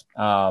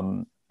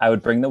 I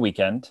would bring The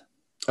Weeknd.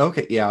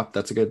 Okay, yeah,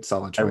 that's a good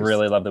solid choice. I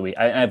really love The Weeknd.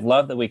 I've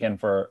loved The Weeknd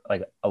for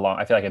like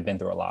I feel like I've been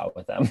through a lot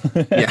with them.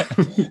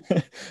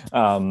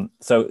 Yeah.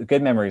 So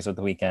good memories with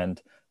The Weeknd.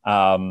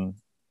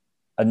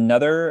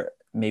 Another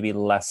maybe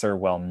lesser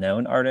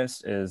well-known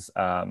artist is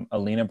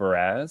Alina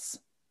Baraz.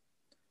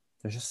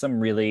 There's just some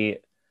really,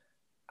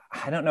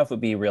 I don't know if it would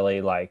be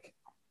really like,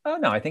 oh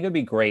no, I think it would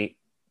be great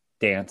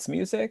dance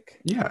music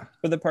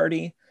for the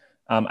party.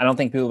 I don't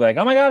think people would be like,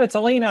 oh my God, it's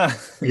Alina.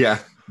 Yeah.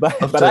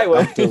 but I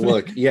would. To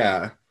look.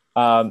 Yeah.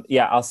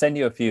 I'll send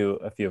you a few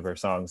of her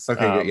songs.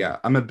 Okay, yeah.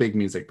 I'm a big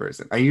music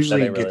person. I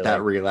usually get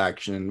that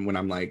reaction when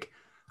I'm like,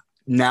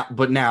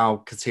 now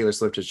because Taylor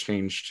Swift has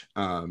changed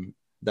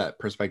that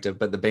perspective.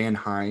 But the band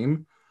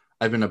Haim,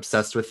 I've been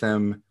obsessed with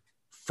them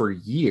for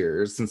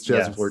years, since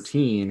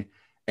 2014. Yes.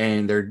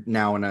 And they're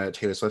now in a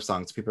Taylor Swift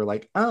song. So people are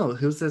like, oh,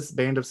 who's this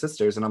band of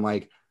sisters? And I'm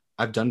like,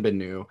 I've done been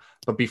new.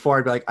 But before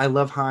I'd be like, I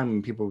love Haim.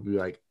 And people would be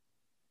like,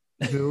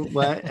 who,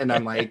 what? And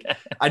I'm like,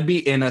 I'd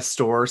be in a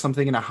store or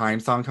something and a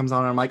Haim song comes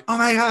on and I'm like, oh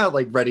my God,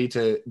 like ready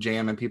to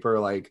jam. And people are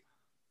like,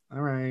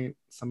 all right,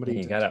 somebody.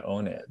 You gotta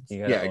own it.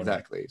 Yeah,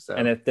 exactly. So,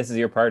 and if this is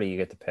your party, you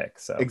get to pick.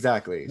 So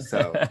exactly.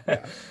 So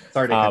yeah.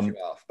 Sorry to cut you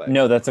off. But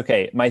no, that's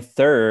okay. My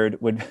third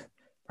would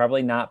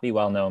probably not be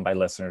well known by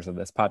listeners of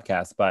this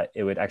podcast, but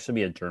it would actually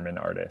be a German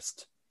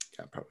artist.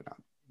 Yeah, probably not.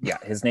 Yeah,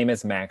 his name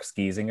is Max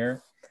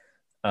Giesinger.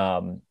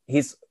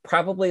 He's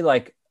probably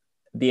like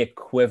the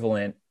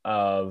equivalent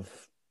of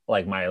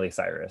like Miley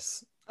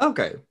Cyrus.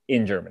 Okay.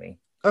 In Germany.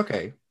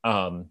 Okay.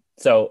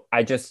 So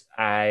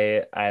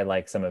I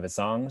like some of his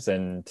songs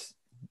and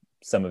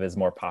some of his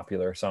more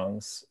popular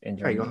songs in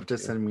Germany. Right, you'll have to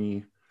send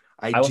me.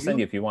 I will send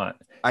you if you want.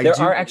 There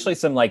are actually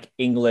some like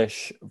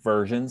English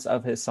versions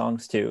of his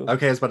songs too.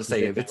 Okay, I was about to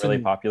say, if it's really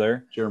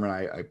popular German,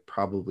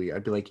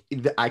 I'd be like,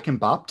 I can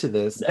bop to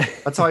this.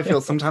 That's how I feel.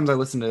 Sometimes I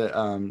listen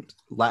to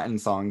Latin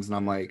songs and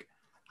I'm like,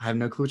 I have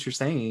no clue what you're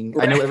saying.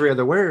 Right. I know every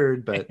other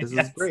word, but this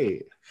is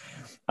great.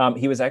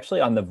 He was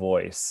actually on The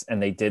Voice,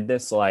 and they did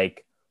this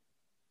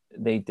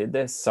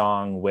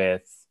song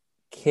with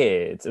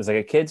kids. It was like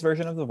a kid's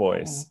version of The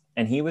Voice,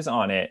 and he was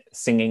on it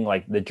singing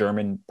like the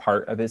German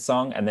part of his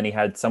song, and then he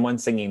had someone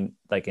singing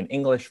like an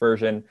English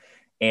version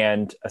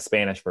and a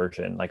Spanish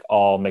version, like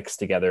all mixed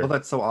together. Oh,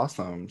 that's so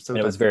awesome! So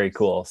it was very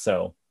cool.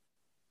 So,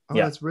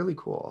 that's really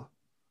cool.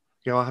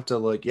 Yeah, I'll have to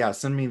look. Yeah,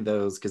 send me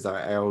those because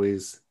I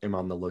always am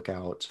on the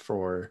lookout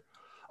for.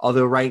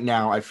 Although right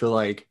now I feel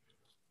like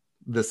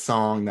the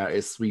song that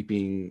is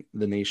sweeping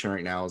the nation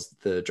right now is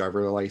the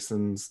driver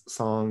license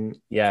song.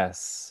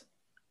 Yes.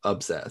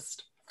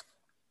 Obsessed.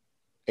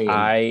 And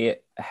I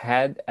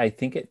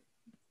think it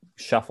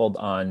shuffled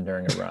on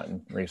during a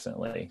run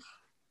recently.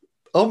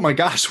 Oh my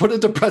gosh, what a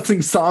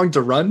depressing song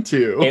to run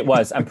to. It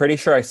was. I'm pretty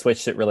sure I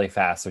switched it really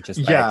fast, which is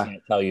why I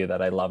can't tell you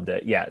that I loved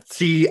it yet.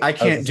 See, I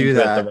can't do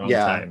that.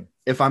 Time.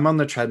 If I'm on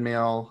the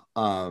treadmill,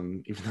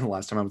 even though the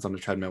last time I was on the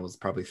treadmill was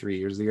probably 3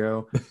 years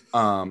ago,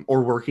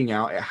 or working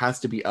out, it has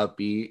to be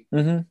upbeat.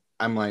 Mm-hmm.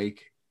 I'm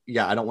like,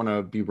 I don't want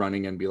to be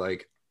running and be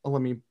like, oh,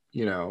 let me,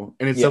 and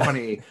it's so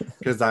funny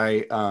because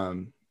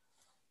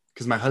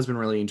because my husband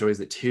really enjoys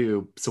it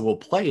too. So we'll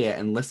play it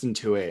and listen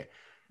to it.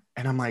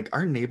 And I'm like,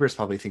 our neighbors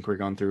probably think we're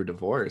going through a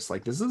divorce.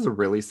 Like, this is a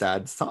really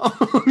sad song,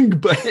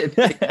 but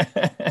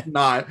it's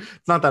not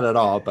that at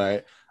all.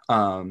 But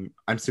I'm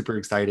super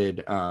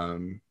excited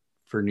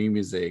for new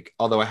music.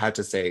 Although I had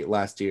to say,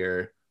 last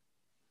year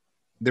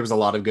there was a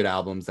lot of good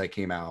albums that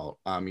came out.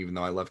 Even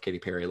though I love Katy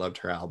Perry, loved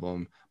her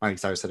album. Miley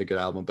Cyrus had a good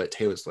album, but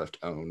Taylor Swift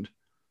owned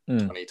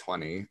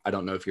 2020. I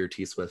don't know if you're a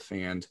T Swift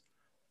fan.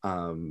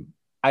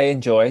 I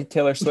enjoy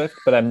Taylor Swift,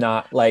 but I'm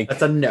not like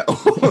that's a no.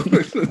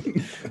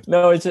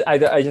 No, it's just,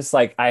 I just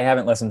like I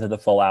haven't listened to the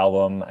full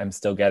album. I'm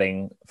still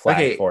getting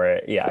flack for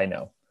it. Yeah, I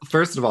know.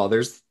 First of all,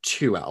 there's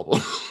 2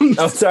 albums.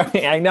 Oh,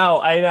 sorry. I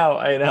know.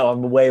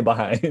 I'm way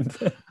behind.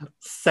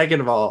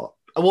 Second of all,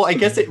 well, I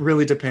guess it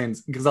really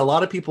depends because a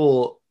lot of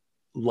people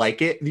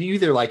like it. You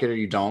either like it or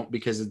you don't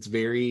because it's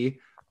very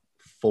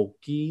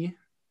folky.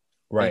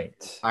 Right.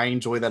 Like, I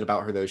enjoy that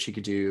about her though. She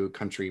could do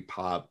country,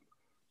 pop,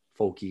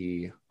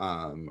 folky,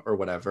 or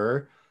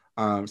whatever.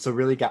 So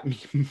really got me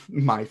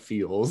my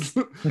feels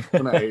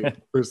when I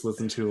first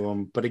listened to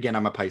them. But again,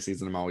 I'm a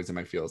Pisces and I'm always in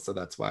my feels, so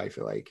that's why I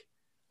feel like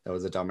that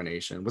was a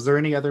domination. Was there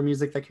any other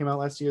music that came out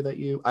last year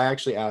that I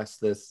actually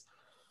asked this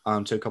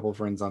to a couple of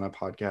friends on a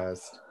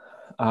podcast?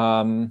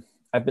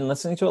 I've been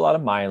listening to a lot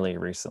of Miley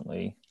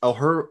recently. Oh,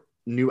 her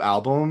new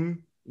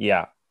album?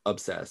 Yeah.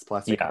 Obsessed.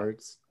 Plastic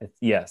Hearts?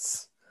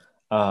 Yes.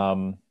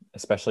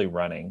 Especially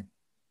Running.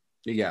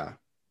 Yeah.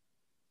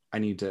 I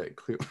need to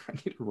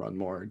run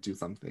more, do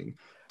something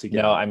to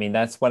get. No, I mean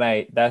that's when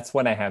I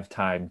have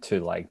time to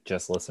like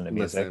just listen to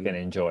music and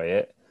enjoy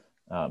it.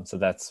 So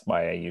that's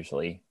why I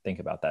usually think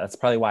about that. That's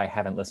probably why I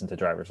haven't listened to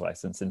Driver's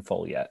License in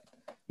full yet.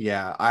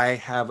 Yeah, I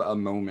have a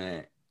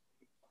moment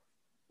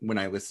when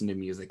I listen to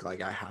music,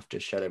 like I have to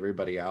shut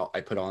everybody out.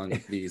 I put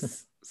on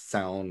these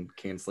sound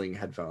canceling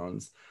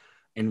headphones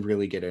and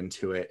really get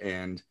into it.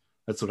 And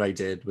that's what I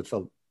did with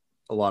a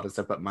lot of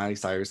stuff. But Miley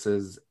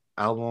Cyrus's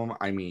album,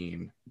 I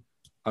mean,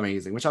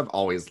 amazing, which I've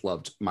always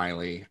loved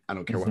Miley. I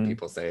don't care what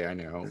people say, I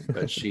know.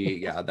 But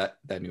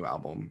that new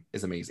album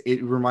is amazing.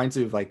 It reminds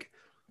me of like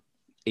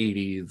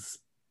 80s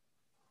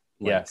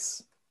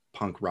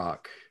punk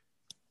rock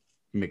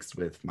mixed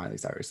with Miley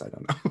Cyrus. I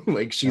don't know.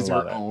 Like she's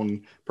her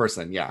own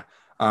person. Yeah.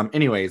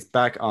 Anyways,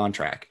 back on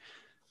track.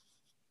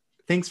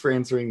 Thanks for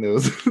answering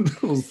those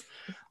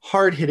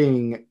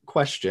hard-hitting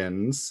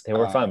questions. They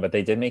were fun, but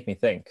they did make me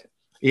think.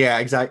 Yeah,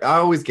 exactly. I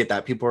always get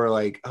that. People are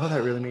like, oh,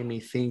 that really made me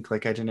think.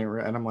 Like I didn't,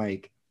 and I'm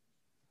like,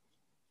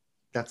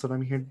 that's what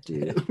I'm here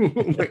to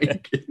do.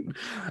 Like,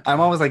 I'm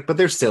always like, but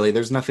they're silly.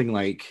 There's nothing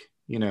like,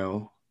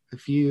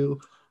 if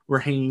you were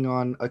hanging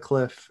on a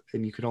cliff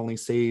and you could only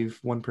save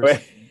one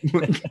person,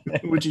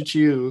 would you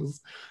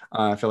choose?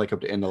 I feel like I have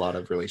to end a lot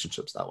of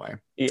relationships that way.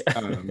 Yeah.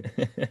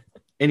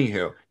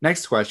 Anywho,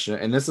 next question.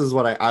 And this is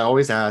what I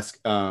always ask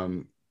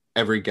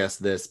every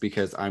guest this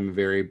because I'm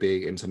very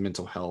big into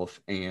mental health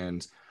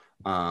and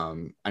I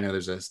know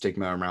there's a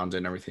stigma around it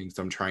and everything.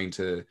 So I'm trying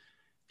to,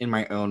 in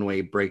my own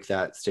way, break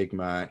that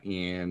stigma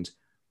and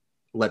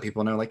let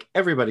people know like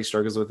everybody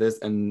struggles with this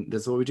and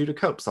this is what we do to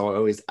cope. So I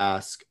always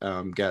ask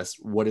guests,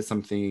 what is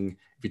something,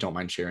 if you don't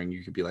mind sharing,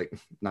 you could be like,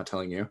 not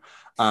telling you,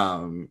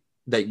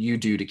 that you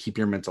do to keep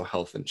your mental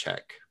health in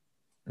check?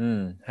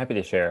 Happy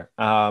to share.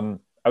 I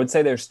would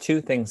say there's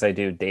 2 things I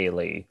do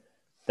daily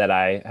that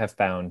I have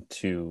found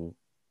to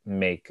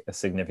make a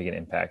significant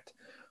impact.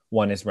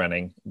 One is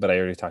running, but I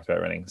already talked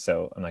about running,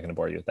 so I'm not going to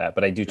bore you with that,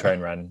 but I do try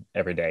and run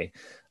every day.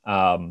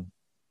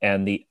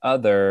 And the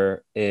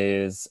other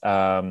is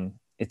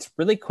it's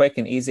really quick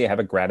and easy. I have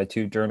a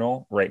gratitude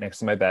journal right next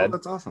to my bed. Oh,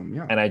 that's awesome.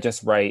 Yeah. And I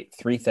just write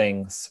 3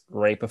 things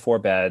right before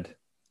bed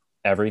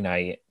every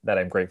night that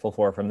I'm grateful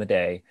for from the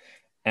day.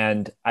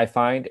 And I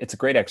find it's a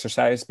great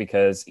exercise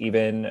because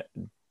even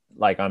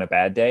like on a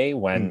bad day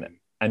when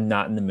I'm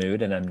not in the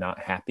mood and I'm not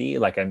happy,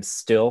 like I'm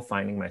still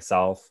finding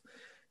myself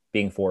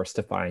being forced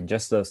to find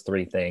just those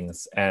 3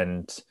 things.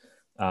 And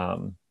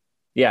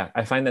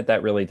I find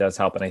that really does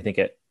help. And I think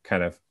it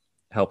kind of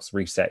helps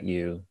reset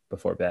you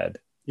before bed.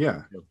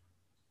 Yeah.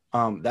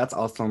 That's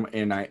awesome.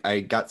 And I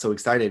got so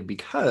excited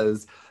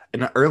because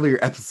in an earlier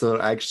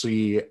episode, I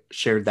actually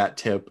shared that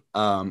tip.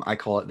 I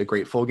call it the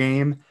grateful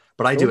game,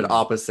 but I do it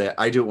opposite.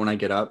 I do it when I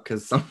get up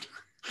because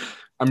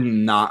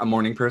I'm not a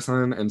morning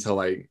person until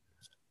like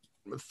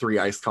 3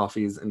 iced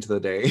coffees into the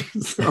day.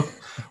 So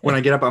when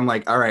I get up, I'm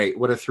like, all right,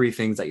 what are 3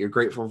 things that you're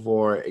grateful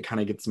for? It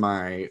kind of gets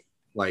my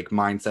like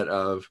mindset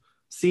of,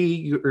 see,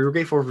 you're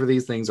grateful for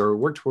these things or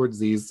work towards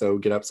these. So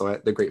get up. So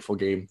the grateful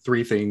game,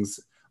 3 things.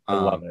 I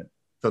love it.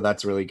 So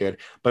that's really good.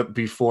 But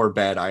before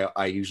bed,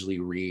 I usually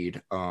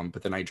read,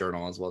 but then I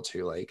journal as well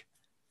too, like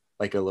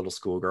a little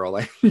schoolgirl.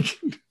 Like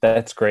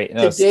that's great.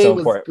 No, today so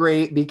was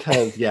great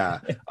because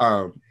and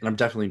I'm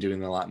definitely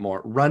doing a lot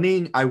more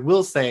running. I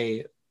will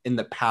say in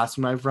the past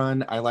when I've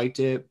run, I liked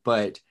it,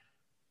 but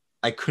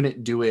I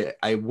couldn't do it.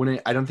 I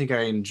don't think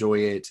I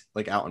enjoy it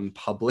like out in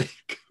public.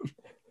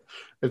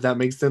 If that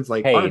makes sense.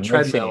 Like on a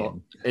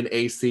treadmill in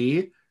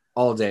AC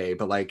all day,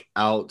 but like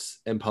out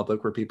in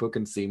public where people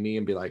can see me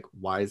and be like,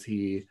 why is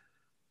he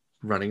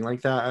running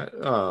like that?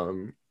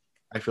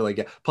 I feel like,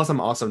 yeah. Plus I'm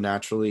also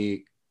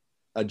naturally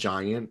a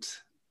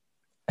giant.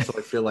 So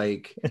I feel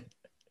like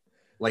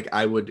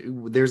I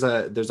would, there's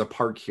a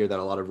park here that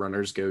a lot of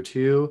runners go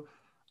to.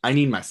 I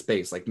need my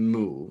space, like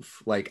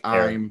move. Like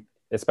Fair. I'm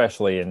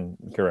Especially in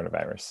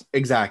coronavirus.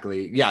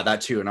 exactly, yeah, that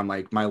too. And I'm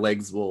like, my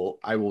legs will,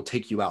 I will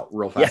take you out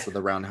real Yeah. fast with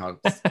a roundhouse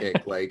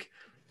kick. Like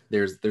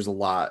there's a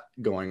lot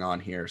going on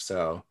here.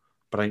 So,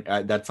 but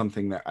I that's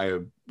something that I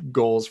have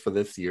goals for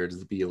this year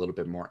to be a little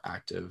bit more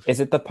active. Is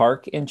it the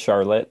park in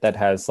Charlotte that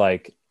has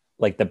like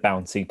the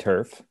bouncy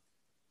turf?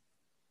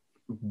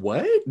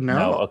 What? No,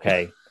 No.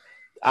 okay.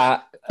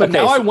 But Okay,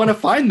 now I want to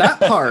find that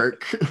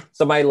park.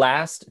 so my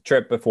last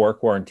trip before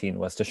quarantine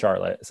was to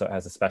Charlotte, so it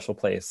has a special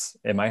place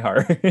in my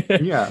heart.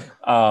 Yeah.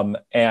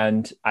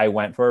 And I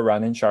went for a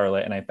run in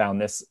Charlotte, and I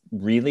found this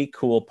really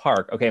cool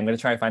park. Okay, I'm gonna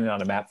try and find it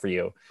on a map for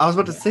you. I was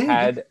about to It say.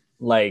 had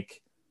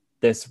like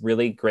this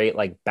really great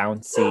like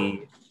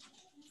bouncy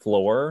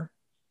floor,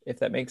 if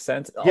that makes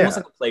sense. Almost Yeah.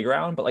 like a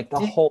playground, but like the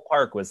whole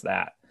park was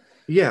that.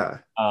 Yeah.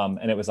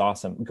 And it was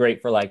awesome.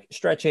 Great for like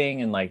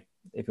stretching and like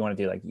if you want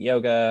to do like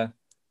yoga,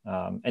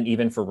 and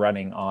even for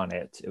running on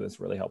it, it was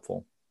really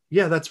helpful.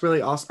 Yeah, that's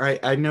really awesome.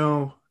 I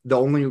know the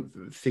only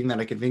thing that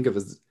I can think of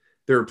is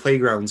there were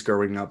playgrounds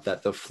growing up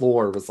that the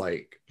floor was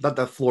like, not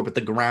the floor, but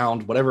the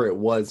ground, whatever it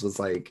was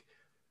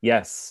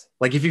Yes,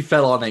 like if you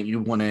fell on it,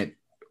 you wouldn't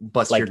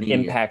bust your like knee.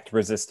 impact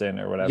resistant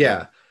or whatever.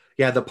 Yeah.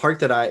 Yeah, the park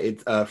that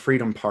it's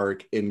Freedom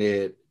Park, and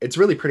it's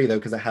really pretty though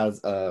because it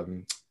has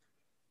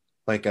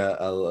like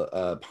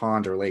a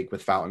pond or lake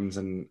with fountains,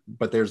 and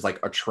but there's like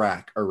a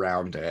track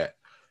around it,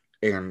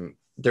 and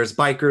there's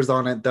bikers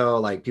on it though,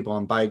 like people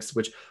on bikes,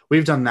 which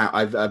we've done that.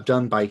 I've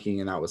done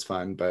biking and that was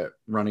fun, but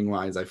running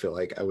wise, I feel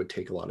like I would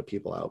take a lot of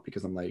people out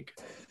because I'm like,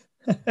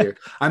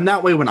 I'm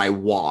that way when I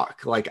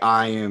walk. Like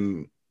I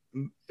am,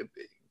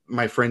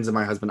 my friends and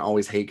my husband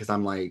always hate because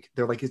I'm like,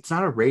 they're like, it's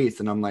not a race,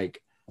 and I'm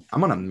like,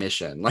 I'm on a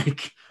mission.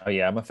 Like, Oh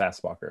yeah, I'm a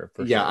fast walker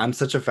for yeah, sure. I'm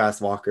such a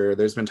fast walker.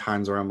 There's been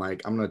times where I'm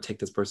like, I'm gonna take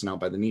this person out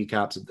by the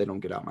kneecaps if they don't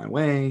get out my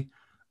way.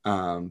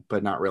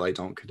 But not really. I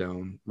don't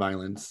condone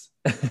violence.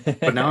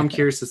 But now I'm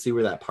curious to see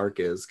where that park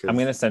is. I'm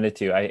gonna send it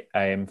to you. I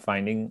am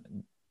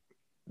finding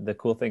the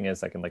cool thing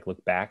is I can like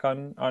look back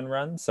on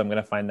runs. So I'm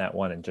gonna find that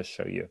one and just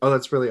show you. Oh,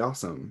 that's really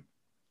awesome.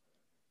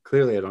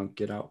 Clearly, I don't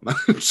get out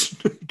much.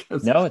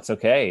 No, it's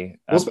okay.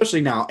 Well,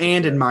 especially now.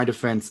 And in my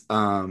defense,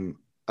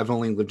 I've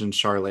only lived in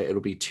Charlotte.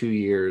 It'll be 2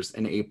 years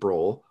in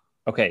April.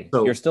 Okay,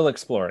 So you're still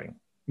exploring.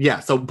 yeah.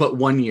 So, but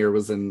 1 year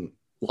was in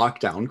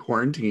lockdown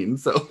quarantine.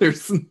 So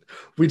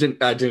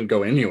I didn't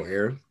go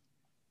anywhere.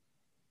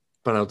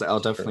 But I'll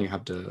definitely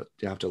have to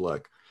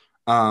look.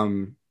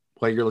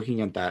 While you're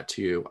looking at that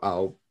too,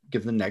 I'll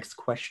give the next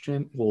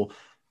question. Well,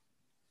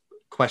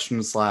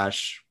 question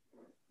slash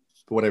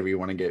whatever you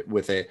want to get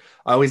with it.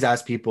 I always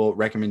ask people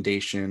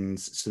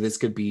recommendations. So this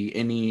could be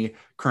any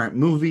current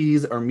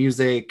movies or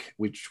music,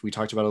 which we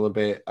talked about a little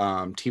bit,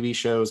 TV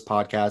shows,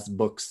 podcasts,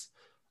 books,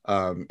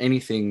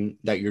 anything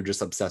that you're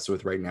just obsessed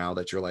with right now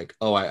that you're like,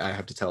 oh, I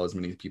have to tell as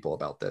many people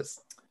about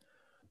this.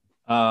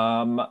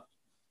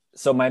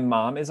 So my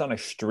mom is on a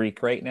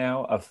streak right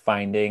now of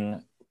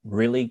finding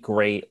really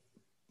great,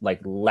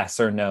 like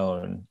lesser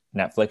known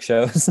Netflix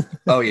shows.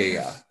 Oh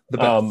yeah. The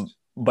best.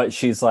 But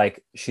she's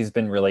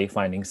been really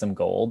finding some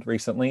gold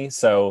recently.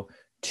 So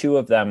two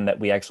of them that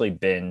we actually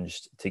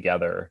binged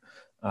together,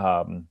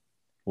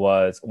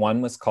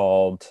 was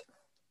called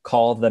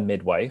Call the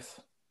Midwife,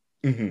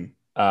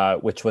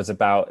 which was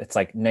about, it's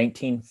like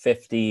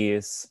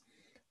 1950s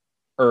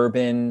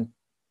urban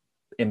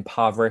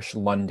impoverished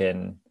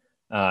London,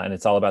 and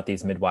it's all about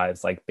these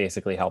midwives like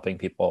basically helping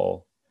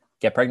people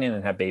get pregnant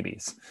and have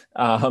babies,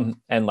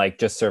 and like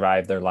just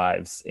survive their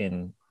lives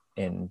in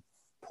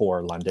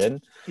poor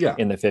London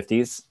in the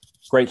 50s.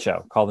 Great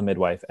show, Call the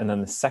Midwife. And then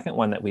the second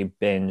one that we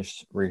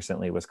binged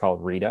recently was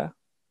called Rita,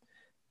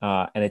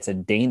 and it's a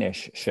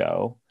Danish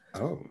show.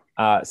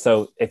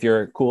 So if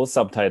you're cool with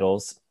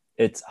subtitles,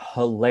 it's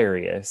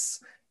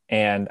hilarious.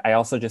 And I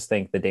also just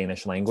think the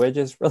Danish language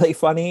is really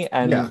funny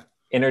and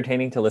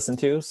entertaining to listen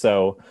to.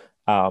 So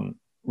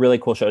really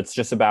cool show. It's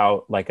just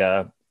about like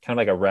a kind of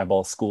like a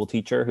rebel school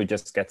teacher who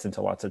just gets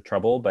into lots of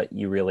trouble, but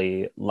you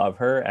really love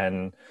her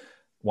and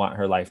want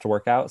her life to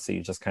work out. So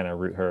you just kind of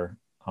root her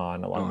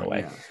on along the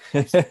way.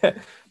 Yeah.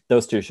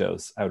 Those two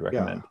shows I would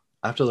recommend.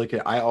 I have to look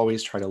at, I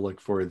always try to look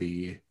for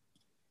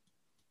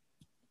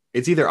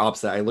it's either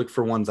opposite. I look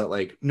for ones that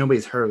like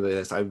nobody's heard of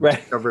this. I've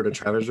discovered a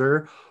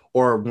treasure,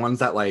 or ones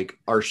that like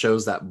are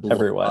shows that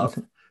blew up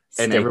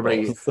and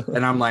everybody,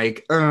 and I'm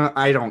like,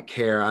 I don't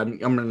care. I'm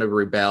going to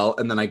rebel.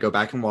 And then I go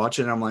back and watch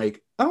it and I'm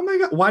like, oh my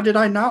God, why did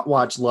I not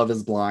watch Love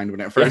is Blind when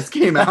it first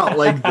came out?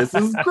 Like, this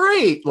is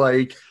great.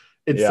 Like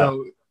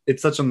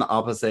it's such on the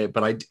opposite,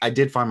 but I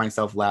did find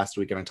myself last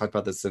week, and I talked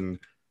about this in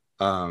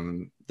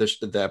the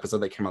episode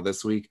that came out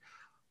this week.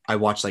 I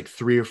watched like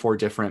 3 or 4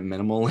 different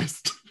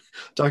minimalist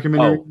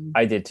documentaries. Oh,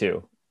 I did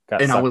too.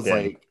 And I was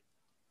like,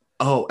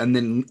 oh, and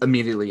then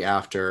immediately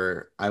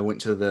after I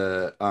went to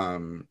the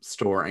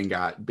store and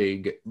got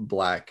big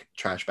black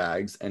trash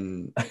bags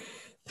and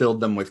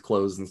filled them with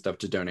clothes and stuff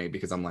to donate,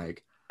 because I'm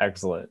like,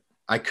 excellent.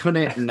 I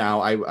couldn't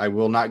now. I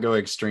will not go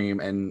extreme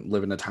and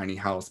live in a tiny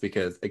house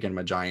because again, I'm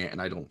a giant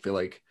and I don't feel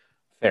like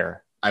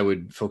Fair. I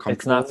would feel It's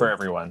comfortable. not for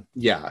everyone.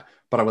 Yeah.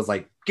 But I was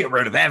like, get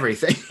rid of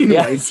everything.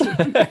 Yes.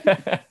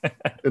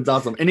 It's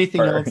awesome.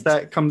 Anything else Perfect.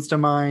 that comes to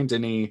mind?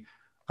 Any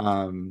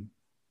um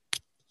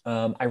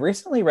I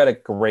recently read a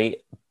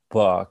great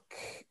book,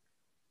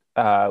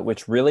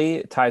 which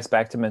really ties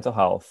back to mental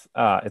health.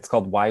 It's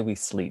called Why We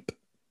Sleep.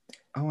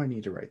 oh, I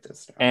need to write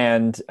this down.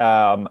 And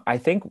I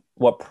think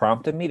what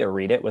prompted me to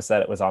read it was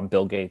that it was on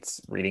Bill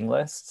Gates' reading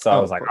list. So I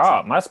Oh, was of like, course. oh,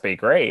 it must be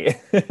great.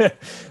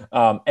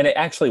 And it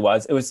actually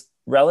was. It was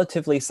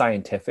relatively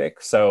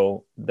scientific.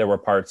 So there were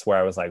parts where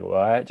I was like,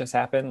 what just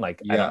happened?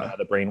 Like, I don't know Yeah. how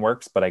the brain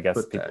works, but I guess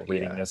Put people that,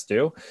 reading yeah. this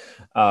do.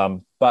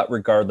 But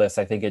regardless,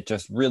 I think it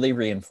just really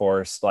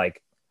reinforced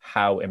like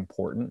how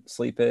important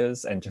sleep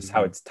is and just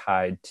how Mhm. it's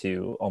tied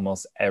to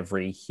almost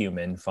every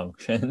human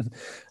function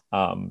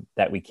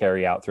that we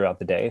carry out throughout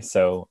the day.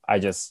 So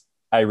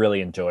I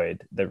really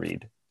enjoyed the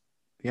read.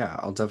 Yeah,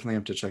 I'll definitely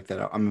have to check that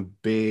out. I'm a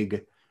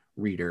big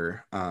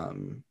reader.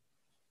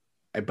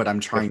 But I'm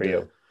Good trying for to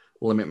you.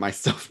 limit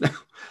myself now.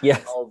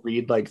 Yes, I'll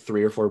read like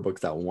 3 or 4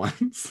 books at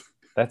once.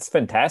 that's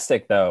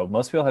fantastic though.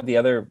 Most people have the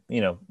other,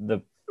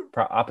 the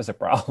opposite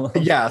problem.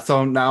 Yeah,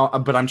 so now,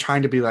 but I'm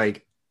trying to be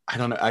like, I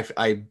don't know.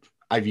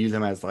 I view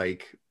them as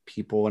like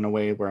people in a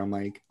way where I'm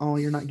like, oh,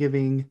 you're not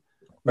giving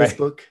this Right.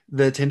 book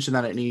the attention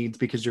that it needs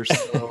because you're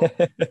so.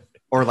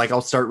 Or like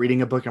I'll start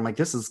reading a book and I'm like,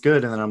 this is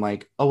good, and then I'm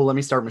like, oh, well, let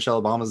me start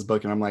Michelle Obama's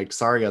book, and I'm like,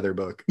 sorry, other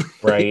book.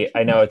 Right.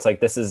 I know it's like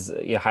this is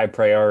a high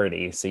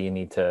priority, so you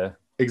need to.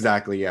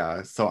 Exactly,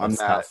 yeah. So I'm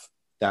That's tough.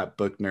 that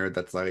book nerd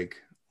that's like,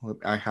 well,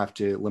 I have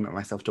to limit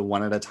myself to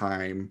one at a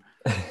time,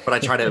 but I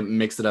try to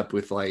mix it up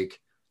with like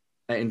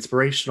an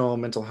inspirational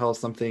mental health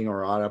something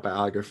or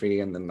autobiography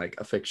and then like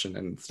a fiction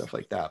and stuff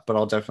like that. But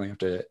I'll definitely have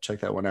to check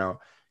that one out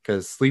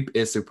because sleep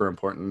is super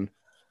important.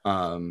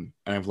 And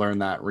I've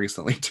learned that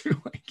recently too.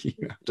 Like you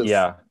have to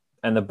Yeah.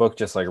 And the book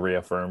just like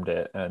reaffirmed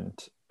it and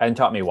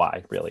taught me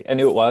why, really. I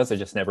knew it was, I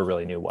just never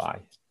really knew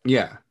why.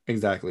 yeah,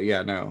 exactly.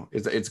 Yeah, no.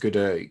 It's good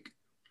to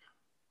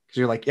because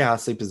you're like, yeah,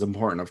 sleep is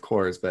important, of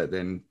course, but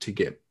then to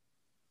get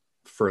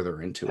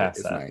further into it Past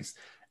is that. nice.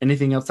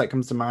 Anything else that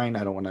comes to mind?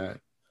 I don't want to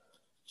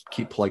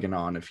keep plugging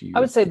on if I you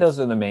would say those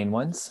are the main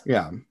ones.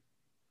 yeah,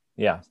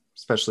 Yeah.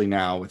 especially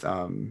now with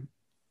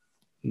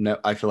no,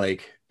 I feel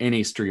like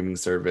any streaming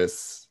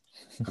service,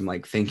 I'm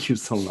like, thank you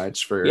so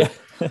much Yeah.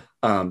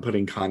 for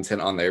putting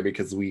content on there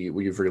because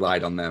we've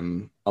relied on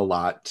them a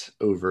lot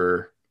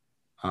over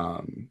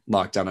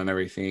lockdown and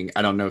everything.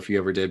 I don't know if you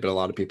ever did, but a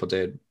lot of people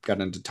did.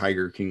 Got into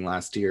Tiger King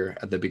last year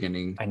at the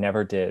beginning. I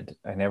never did.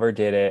 I never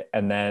did it.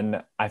 And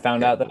then I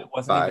found Okay, out that it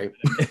wasn't even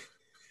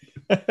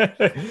bye.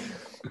 good.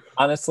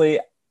 Honestly,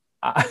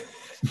 I,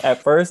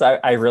 at first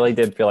I really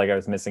did feel like I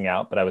was missing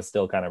out, but I was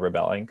still kind of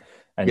rebelling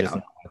and just Yeah.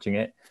 not watching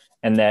it.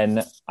 And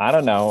then I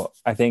don't know,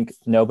 I think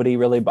nobody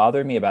really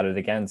bothered me about it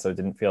again, so it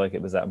didn't feel like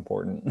it was that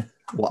important.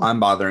 Well, I'm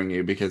bothering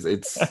you because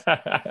it's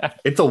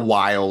a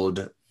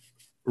wild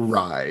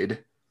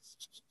ride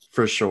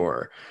for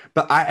sure.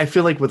 But I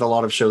feel like with a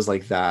lot of shows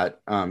like that,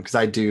 because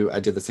I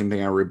did the same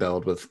thing. I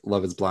rebelled with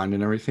Love Is Blind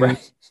and everything.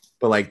 Right.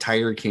 But like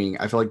Tiger King,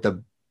 I feel like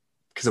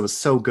because it was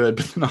so good,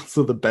 but then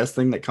also the best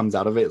thing that comes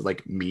out of it is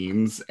like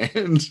memes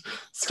and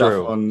stuff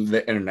True. on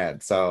the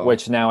internet. So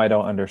Which now I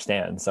don't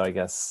understand. So I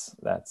guess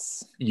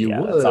you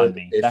that's on would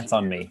me. That's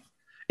on me.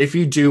 if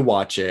you do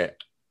watch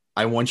it,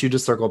 I want you to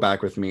circle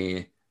back with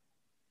me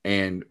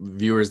and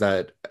viewers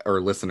that or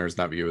listeners,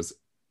 not viewers,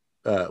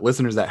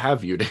 listeners that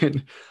have viewed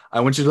it. I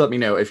want you to let me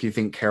know if you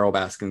think Carol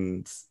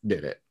Baskins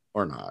did it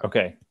or not,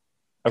 Okay.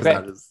 because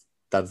Okay.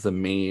 that's the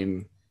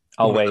main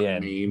I'll one of weigh the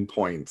in. main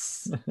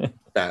points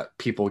that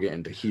people get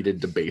into heated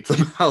debates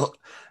about.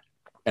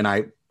 And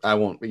I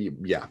won't.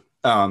 Yeah.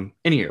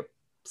 Anywho,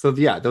 so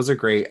yeah, those are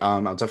great.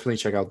 I'll definitely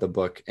check out the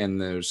book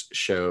and those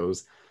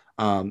shows.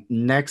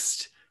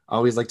 Next, I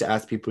always like to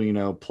ask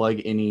people,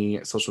 plug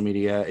any social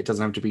media. It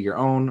doesn't have to be your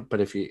own, but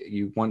if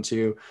you want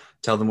to,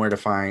 tell them where to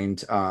find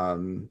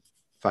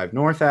Five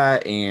North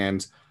at,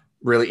 and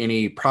really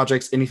any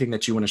projects, anything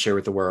that you want to share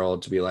with the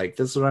world to be like,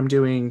 this is what I'm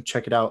doing.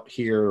 Check it out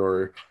here,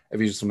 or if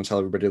you just want to tell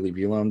everybody to leave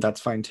you alone, that's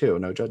fine too.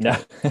 No No,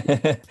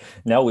 judgment.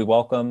 no, we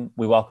welcome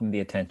the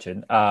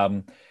attention.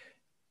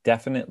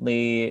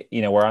 Definitely,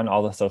 we're on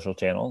all the social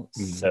channels.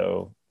 Mhm.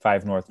 So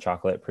Five North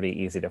Chocolate,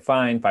 pretty easy to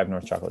find,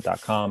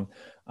 fivenorthchocolate.com.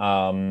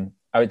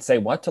 I would say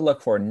what to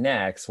look for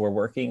next. We're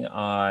working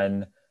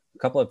on a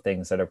couple of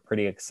things that are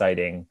pretty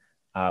exciting.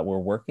 We're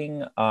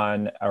working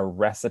on a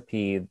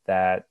recipe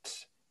that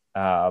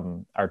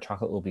our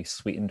chocolate will be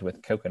sweetened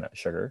with coconut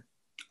sugar.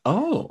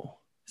 Oh,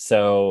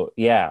 So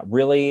yeah,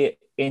 really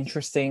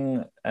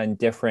interesting and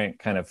different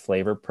kind of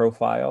flavor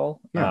profile.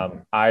 yeah.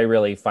 I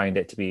really find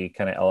it to be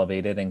kind of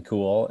elevated and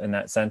cool in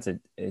that sense.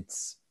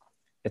 It's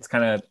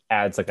kind of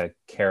adds like a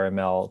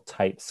caramel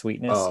type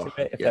sweetness to Oh,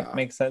 it, if that yeah.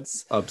 makes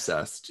sense.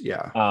 Obsessed.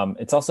 Yeah.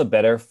 It's also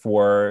better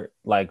for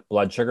like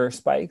blood sugar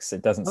spikes.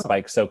 It doesn't Oh,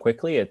 spike so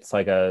quickly. It's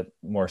like a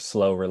more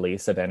slow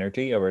release of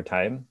energy over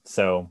time.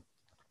 So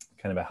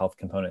kind of a health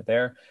component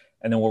there.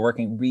 And then we're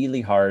working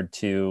really hard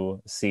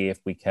to see if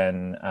we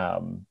can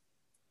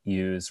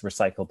use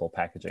recyclable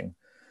packaging,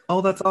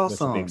 Oh, that's which will be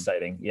awesome.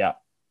 exciting. Yeah.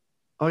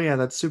 Oh yeah,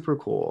 that's super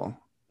cool.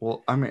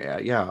 Well, I mean,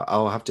 yeah,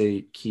 I'll have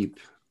to keep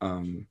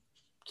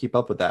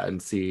up with that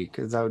and see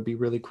because that would be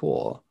really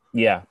cool.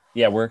 Yeah.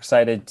 Yeah. We're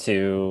excited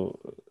to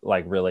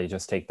like really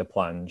just take the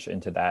plunge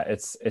into that.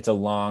 It's a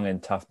long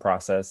and tough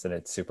process and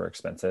it's super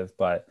expensive,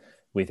 but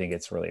we think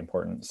it's really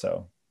important.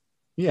 So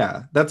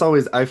Yeah, that's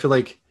always, I feel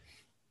like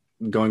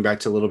going back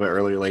to a little bit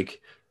earlier,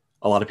 like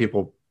a lot of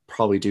people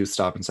probably do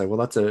stop and say, well,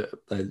 that's a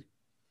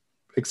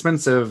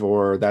expensive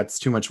or that's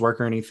too much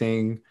work or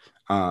anything.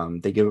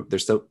 They give up their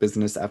soap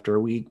business after a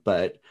week,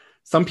 but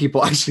some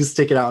people actually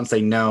stick it out and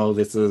say, no,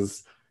 this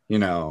is, you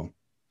know,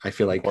 I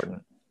feel like,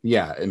 important.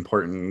 yeah,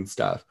 important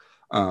stuff.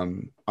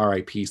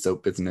 RIP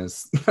soap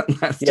business that Yeah.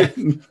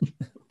 lasted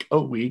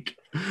a week.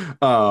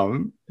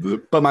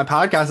 But my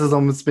podcast has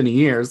almost been a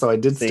year, so I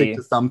did stick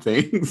to See,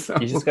 something. you just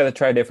So got to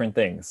try different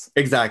things.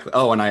 exactly.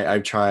 Oh, and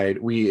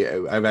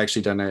I've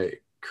actually done a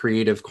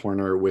creative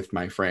corner with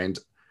my friend,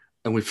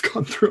 and we've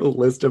gone through a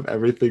list of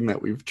everything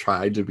that we've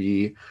tried to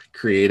be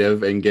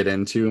creative and get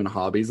into and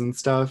hobbies and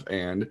stuff.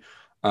 And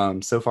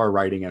so far,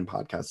 writing and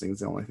podcasting is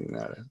the only thing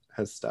that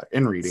has stuck,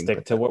 and reading, Stick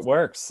but to what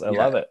works. I yeah,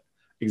 love it.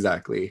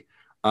 exactly.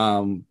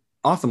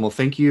 Awesome. Well,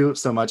 thank you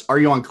so much. Are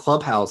you on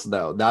Clubhouse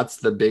though? That's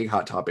the big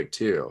hot topic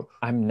too.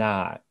 I'm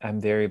not.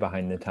 I'm very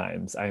behind the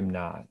times. I'm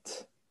not.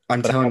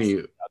 I'm But I telling have,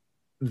 you,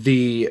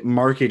 the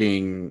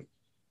marketing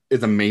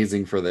is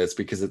amazing for this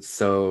because it's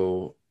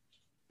so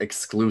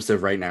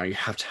exclusive right now. You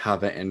have to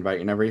have an invite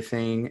and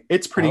everything.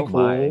 It's pretty oh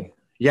cool. my.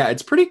 Yeah,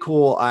 it's pretty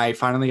cool. I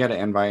finally got an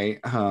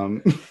invite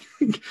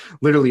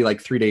literally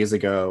like 3 days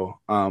ago.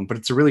 But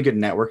it's a really good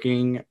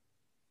networking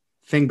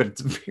thing, but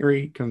it's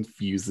very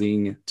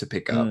confusing to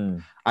pick up.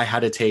 Mm. I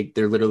had to take,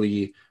 they're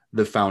literally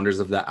the founders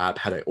of the app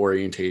had an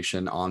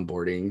orientation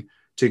onboarding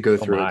to go Oh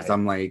through it because my.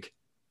 I'm like,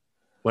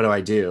 what do I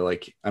do?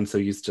 Like, I'm so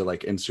used to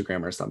like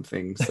Instagram or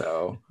something.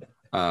 So,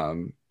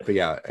 but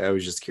yeah, I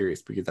was just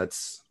curious because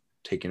that's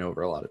taking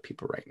over a lot of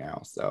people right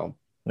now. So,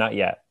 Not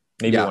yet.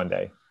 Maybe yeah, one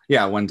day.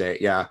 yeah, one day,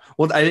 yeah.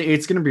 Well,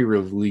 it's gonna be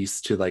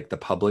released to like the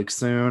public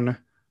soon,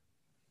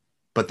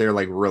 but they're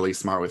like really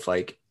smart with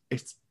like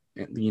it's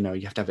you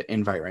have to have an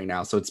invite right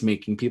now, so it's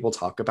making people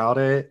talk about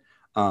it,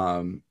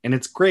 and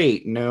it's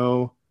great.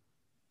 No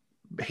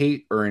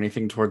hate or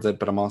anything towards it,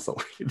 but I'm also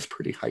like it's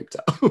pretty hyped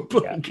up.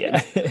 Yeah. Like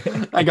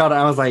Yeah. I got it.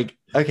 I was like,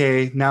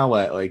 okay, now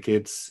what? Like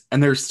it's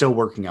and they're still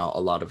working out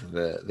a lot of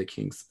the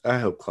kinks. I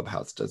hope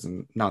Clubhouse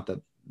doesn't. Not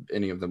that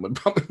any of them would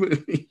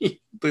probably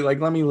be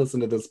like, let me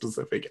listen to this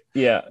specific,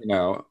 Yeah.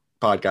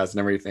 podcast and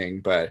everything.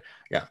 But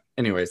yeah.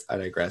 Anyways, I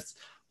digress.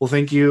 Well,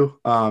 thank you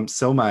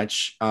so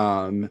much.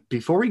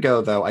 Before we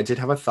go though, I did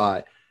have a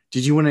thought.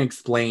 Did you want to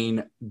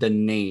explain the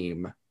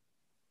name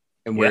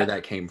and where Yeah.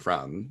 that came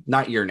from?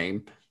 Not your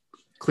name,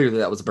 clearly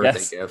that was a birthday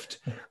Yes. gift.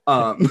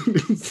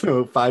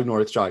 So Five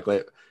North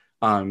chocolate.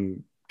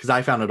 Because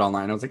I found it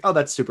online. I was like, oh,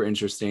 that's super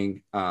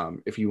interesting.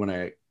 If you want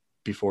to,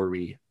 before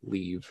we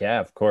leave.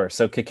 Yeah, of course.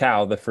 So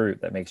cacao, the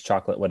fruit that makes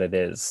chocolate what it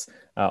is,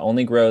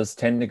 only grows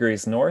 10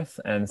 degrees north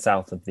and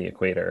south of the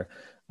equator.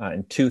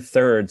 And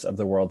two-thirds of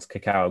the world's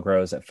cacao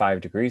grows at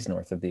 5 degrees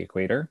north of the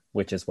equator,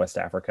 which is West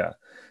Africa.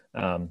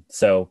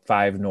 So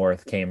five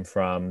north came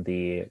from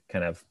the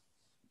kind of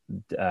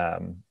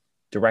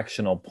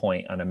directional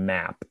point on a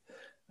map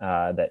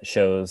that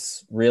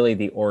shows really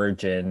the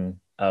origin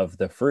of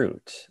the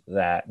fruit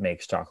that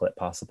makes chocolate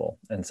possible.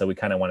 And so we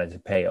kind of wanted to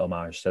pay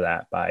homage to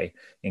that by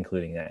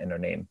including that in our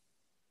name.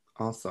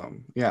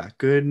 Awesome. Yeah,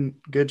 good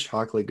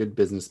chocolate, good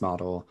business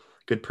model,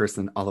 good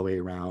person all the way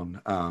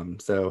around.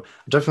 So I'll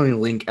definitely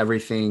link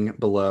everything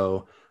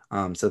below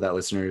so that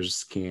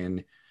listeners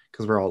can,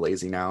 because we're all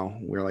lazy now.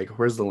 We're like,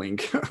 where's the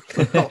link?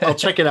 I'll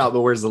check it out, but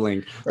where's the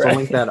link? So I'll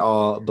link Right. that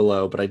all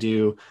below. But I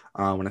do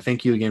want to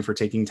thank you again for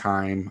taking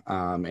time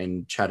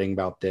and chatting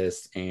about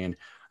this. And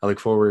I look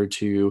forward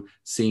to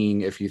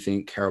seeing if you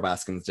think Carol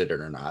Baskins did it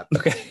or not.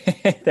 Okay.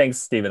 Thanks,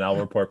 Stephen. I'll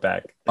report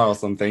back.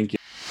 Awesome. Thank you.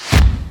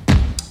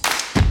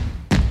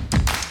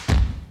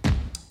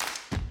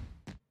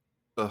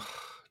 Ugh,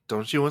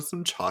 don't you want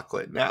some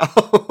chocolate now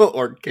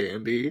or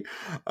candy?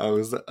 I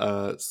was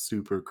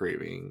super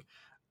craving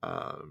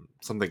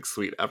something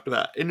sweet after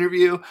that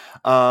interview.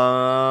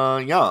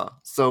 Yeah,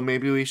 so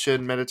maybe we should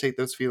meditate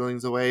those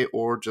feelings away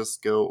or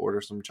just go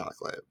order some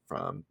chocolate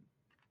from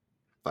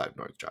Five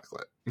North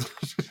Chocolate.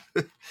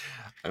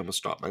 I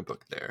almost dropped my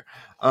book there.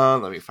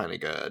 Let me find a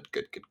good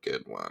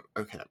one.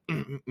 Okay.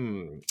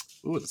 Ooh,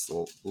 this is a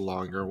little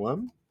longer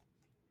one.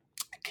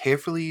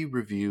 Carefully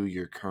review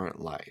your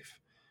current life,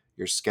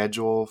 your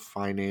schedule,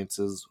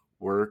 finances,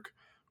 work,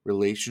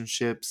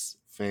 relationships,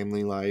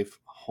 family life,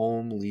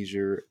 home,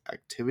 leisure,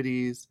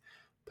 activities,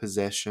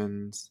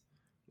 possessions,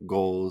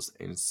 goals,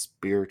 and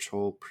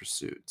spiritual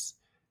pursuits.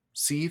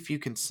 See if you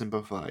can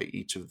simplify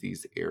each of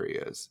these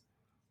areas.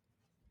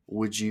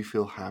 Would you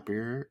feel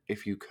happier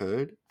if you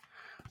could?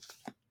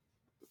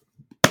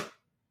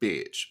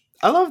 Bitch.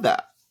 I love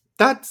that.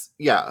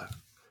 Yeah.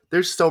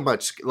 There's so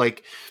much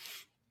like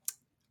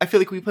I feel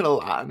like we put a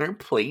lot on our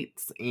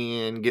plates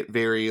and get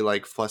very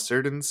like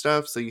flustered and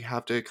stuff. So you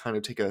have to kind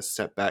of take a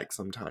step back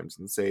sometimes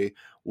and say,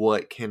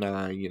 what can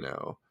I,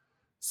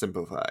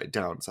 simplify,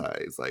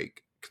 downsize,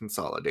 like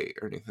consolidate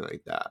or anything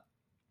like that.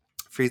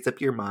 Frees up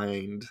your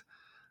mind.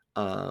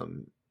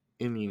 And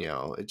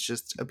it's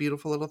just a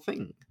beautiful little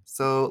thing.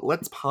 So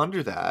let's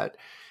ponder that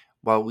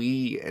while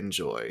we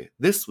enjoy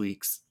this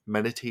week's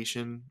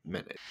Meditation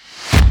Minute.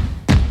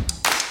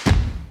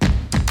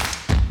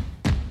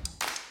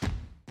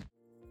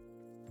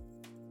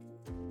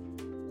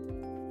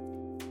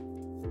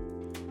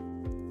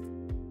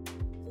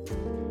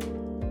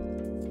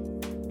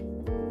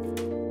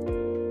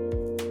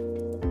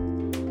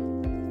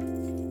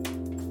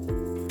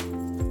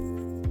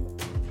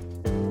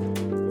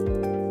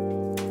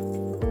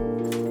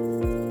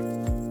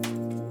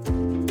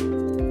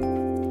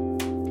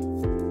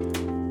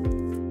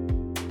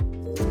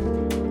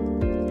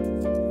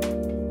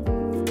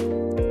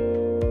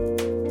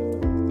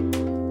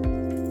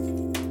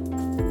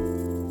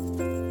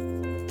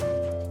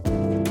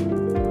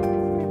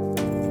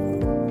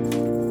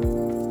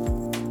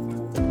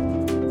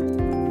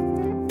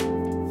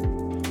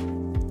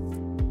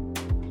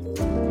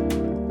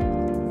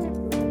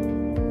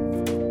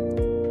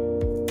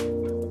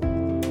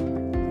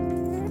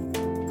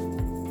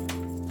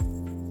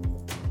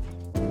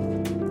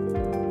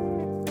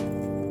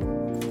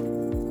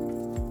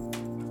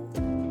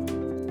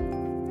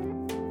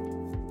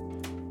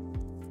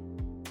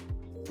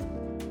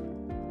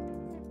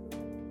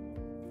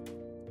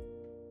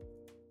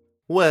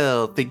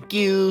 Well, thank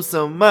you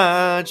so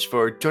much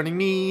for joining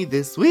me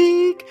this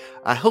week.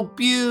 I hope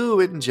you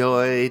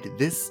enjoyed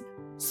this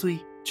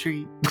sweet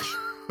treat.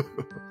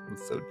 I'm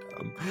so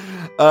dumb.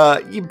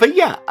 But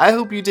yeah, I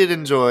hope you did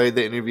enjoy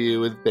the interview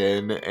with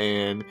Ben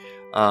and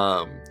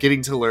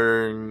getting to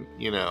learn,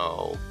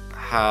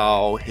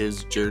 how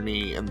his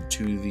journey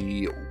into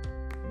the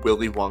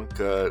Willy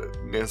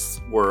Wonka-ness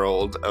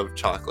world of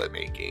chocolate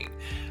making.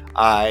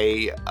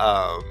 I,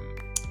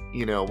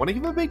 want to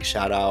give a big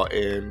shout out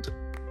and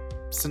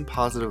send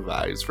positive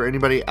vibes for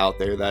anybody out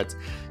there that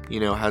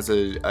has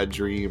a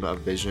dream, a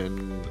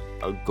vision,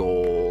 a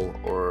goal,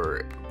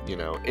 or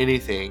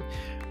anything,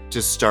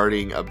 just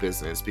starting a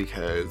business,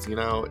 because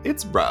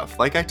it's rough.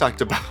 Like I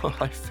talked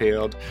about, I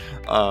failed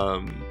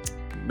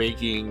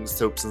making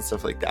soaps and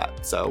stuff like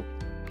that. So,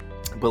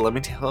 but let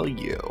me tell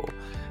you,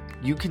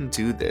 you can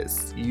do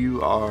this.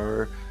 You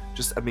are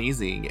just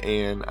amazing,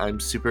 and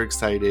I'm super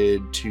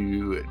excited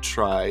to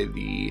try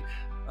the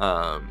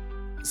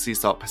sea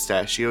salt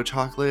pistachio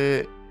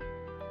chocolate,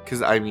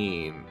 because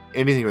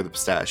anything with a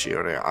pistachio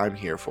in it, I'm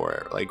here for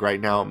it. Like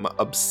right now, I'm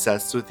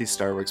obsessed with the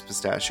Starbucks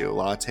pistachio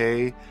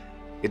latte.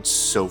 It's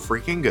so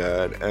freaking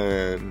good,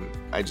 and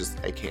I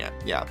can't.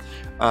 Yeah,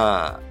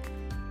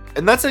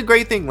 and that's a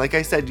great thing. Like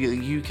I said,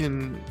 you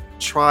can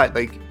try.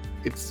 Like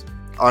it's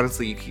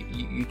honestly,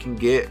 you can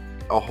get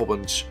a whole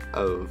bunch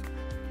of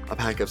a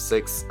pack of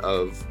 6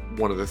 of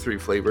one of the 3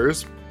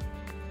 flavors,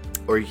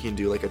 or you can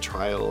do like a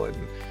trial and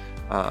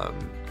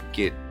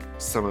get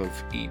some of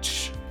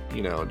each,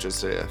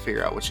 just to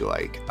figure out what you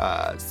like.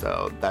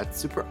 So that's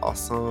super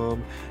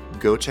awesome.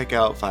 Go check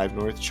out 5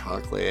 North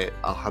Chocolate.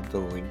 I'll have the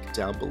link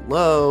down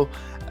below.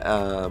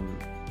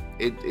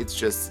 It's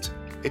just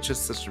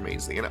such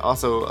amazing, and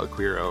also a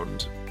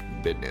queer-owned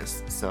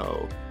business.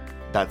 So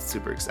that's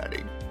super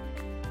exciting.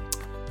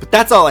 But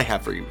that's all I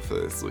have for you for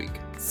this week.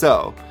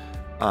 So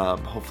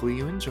hopefully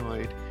you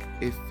enjoyed.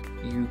 If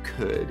you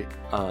could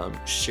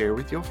share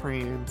with your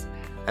friends.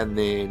 And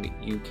then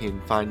you can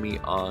find me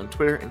on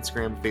Twitter,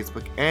 Instagram,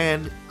 Facebook,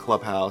 and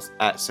Clubhouse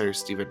at Sir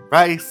Stephen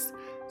Rice.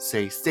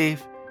 Stay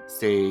safe,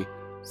 stay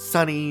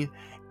sunny,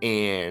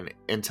 and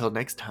until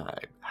next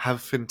time, have a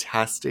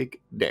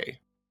fantastic day.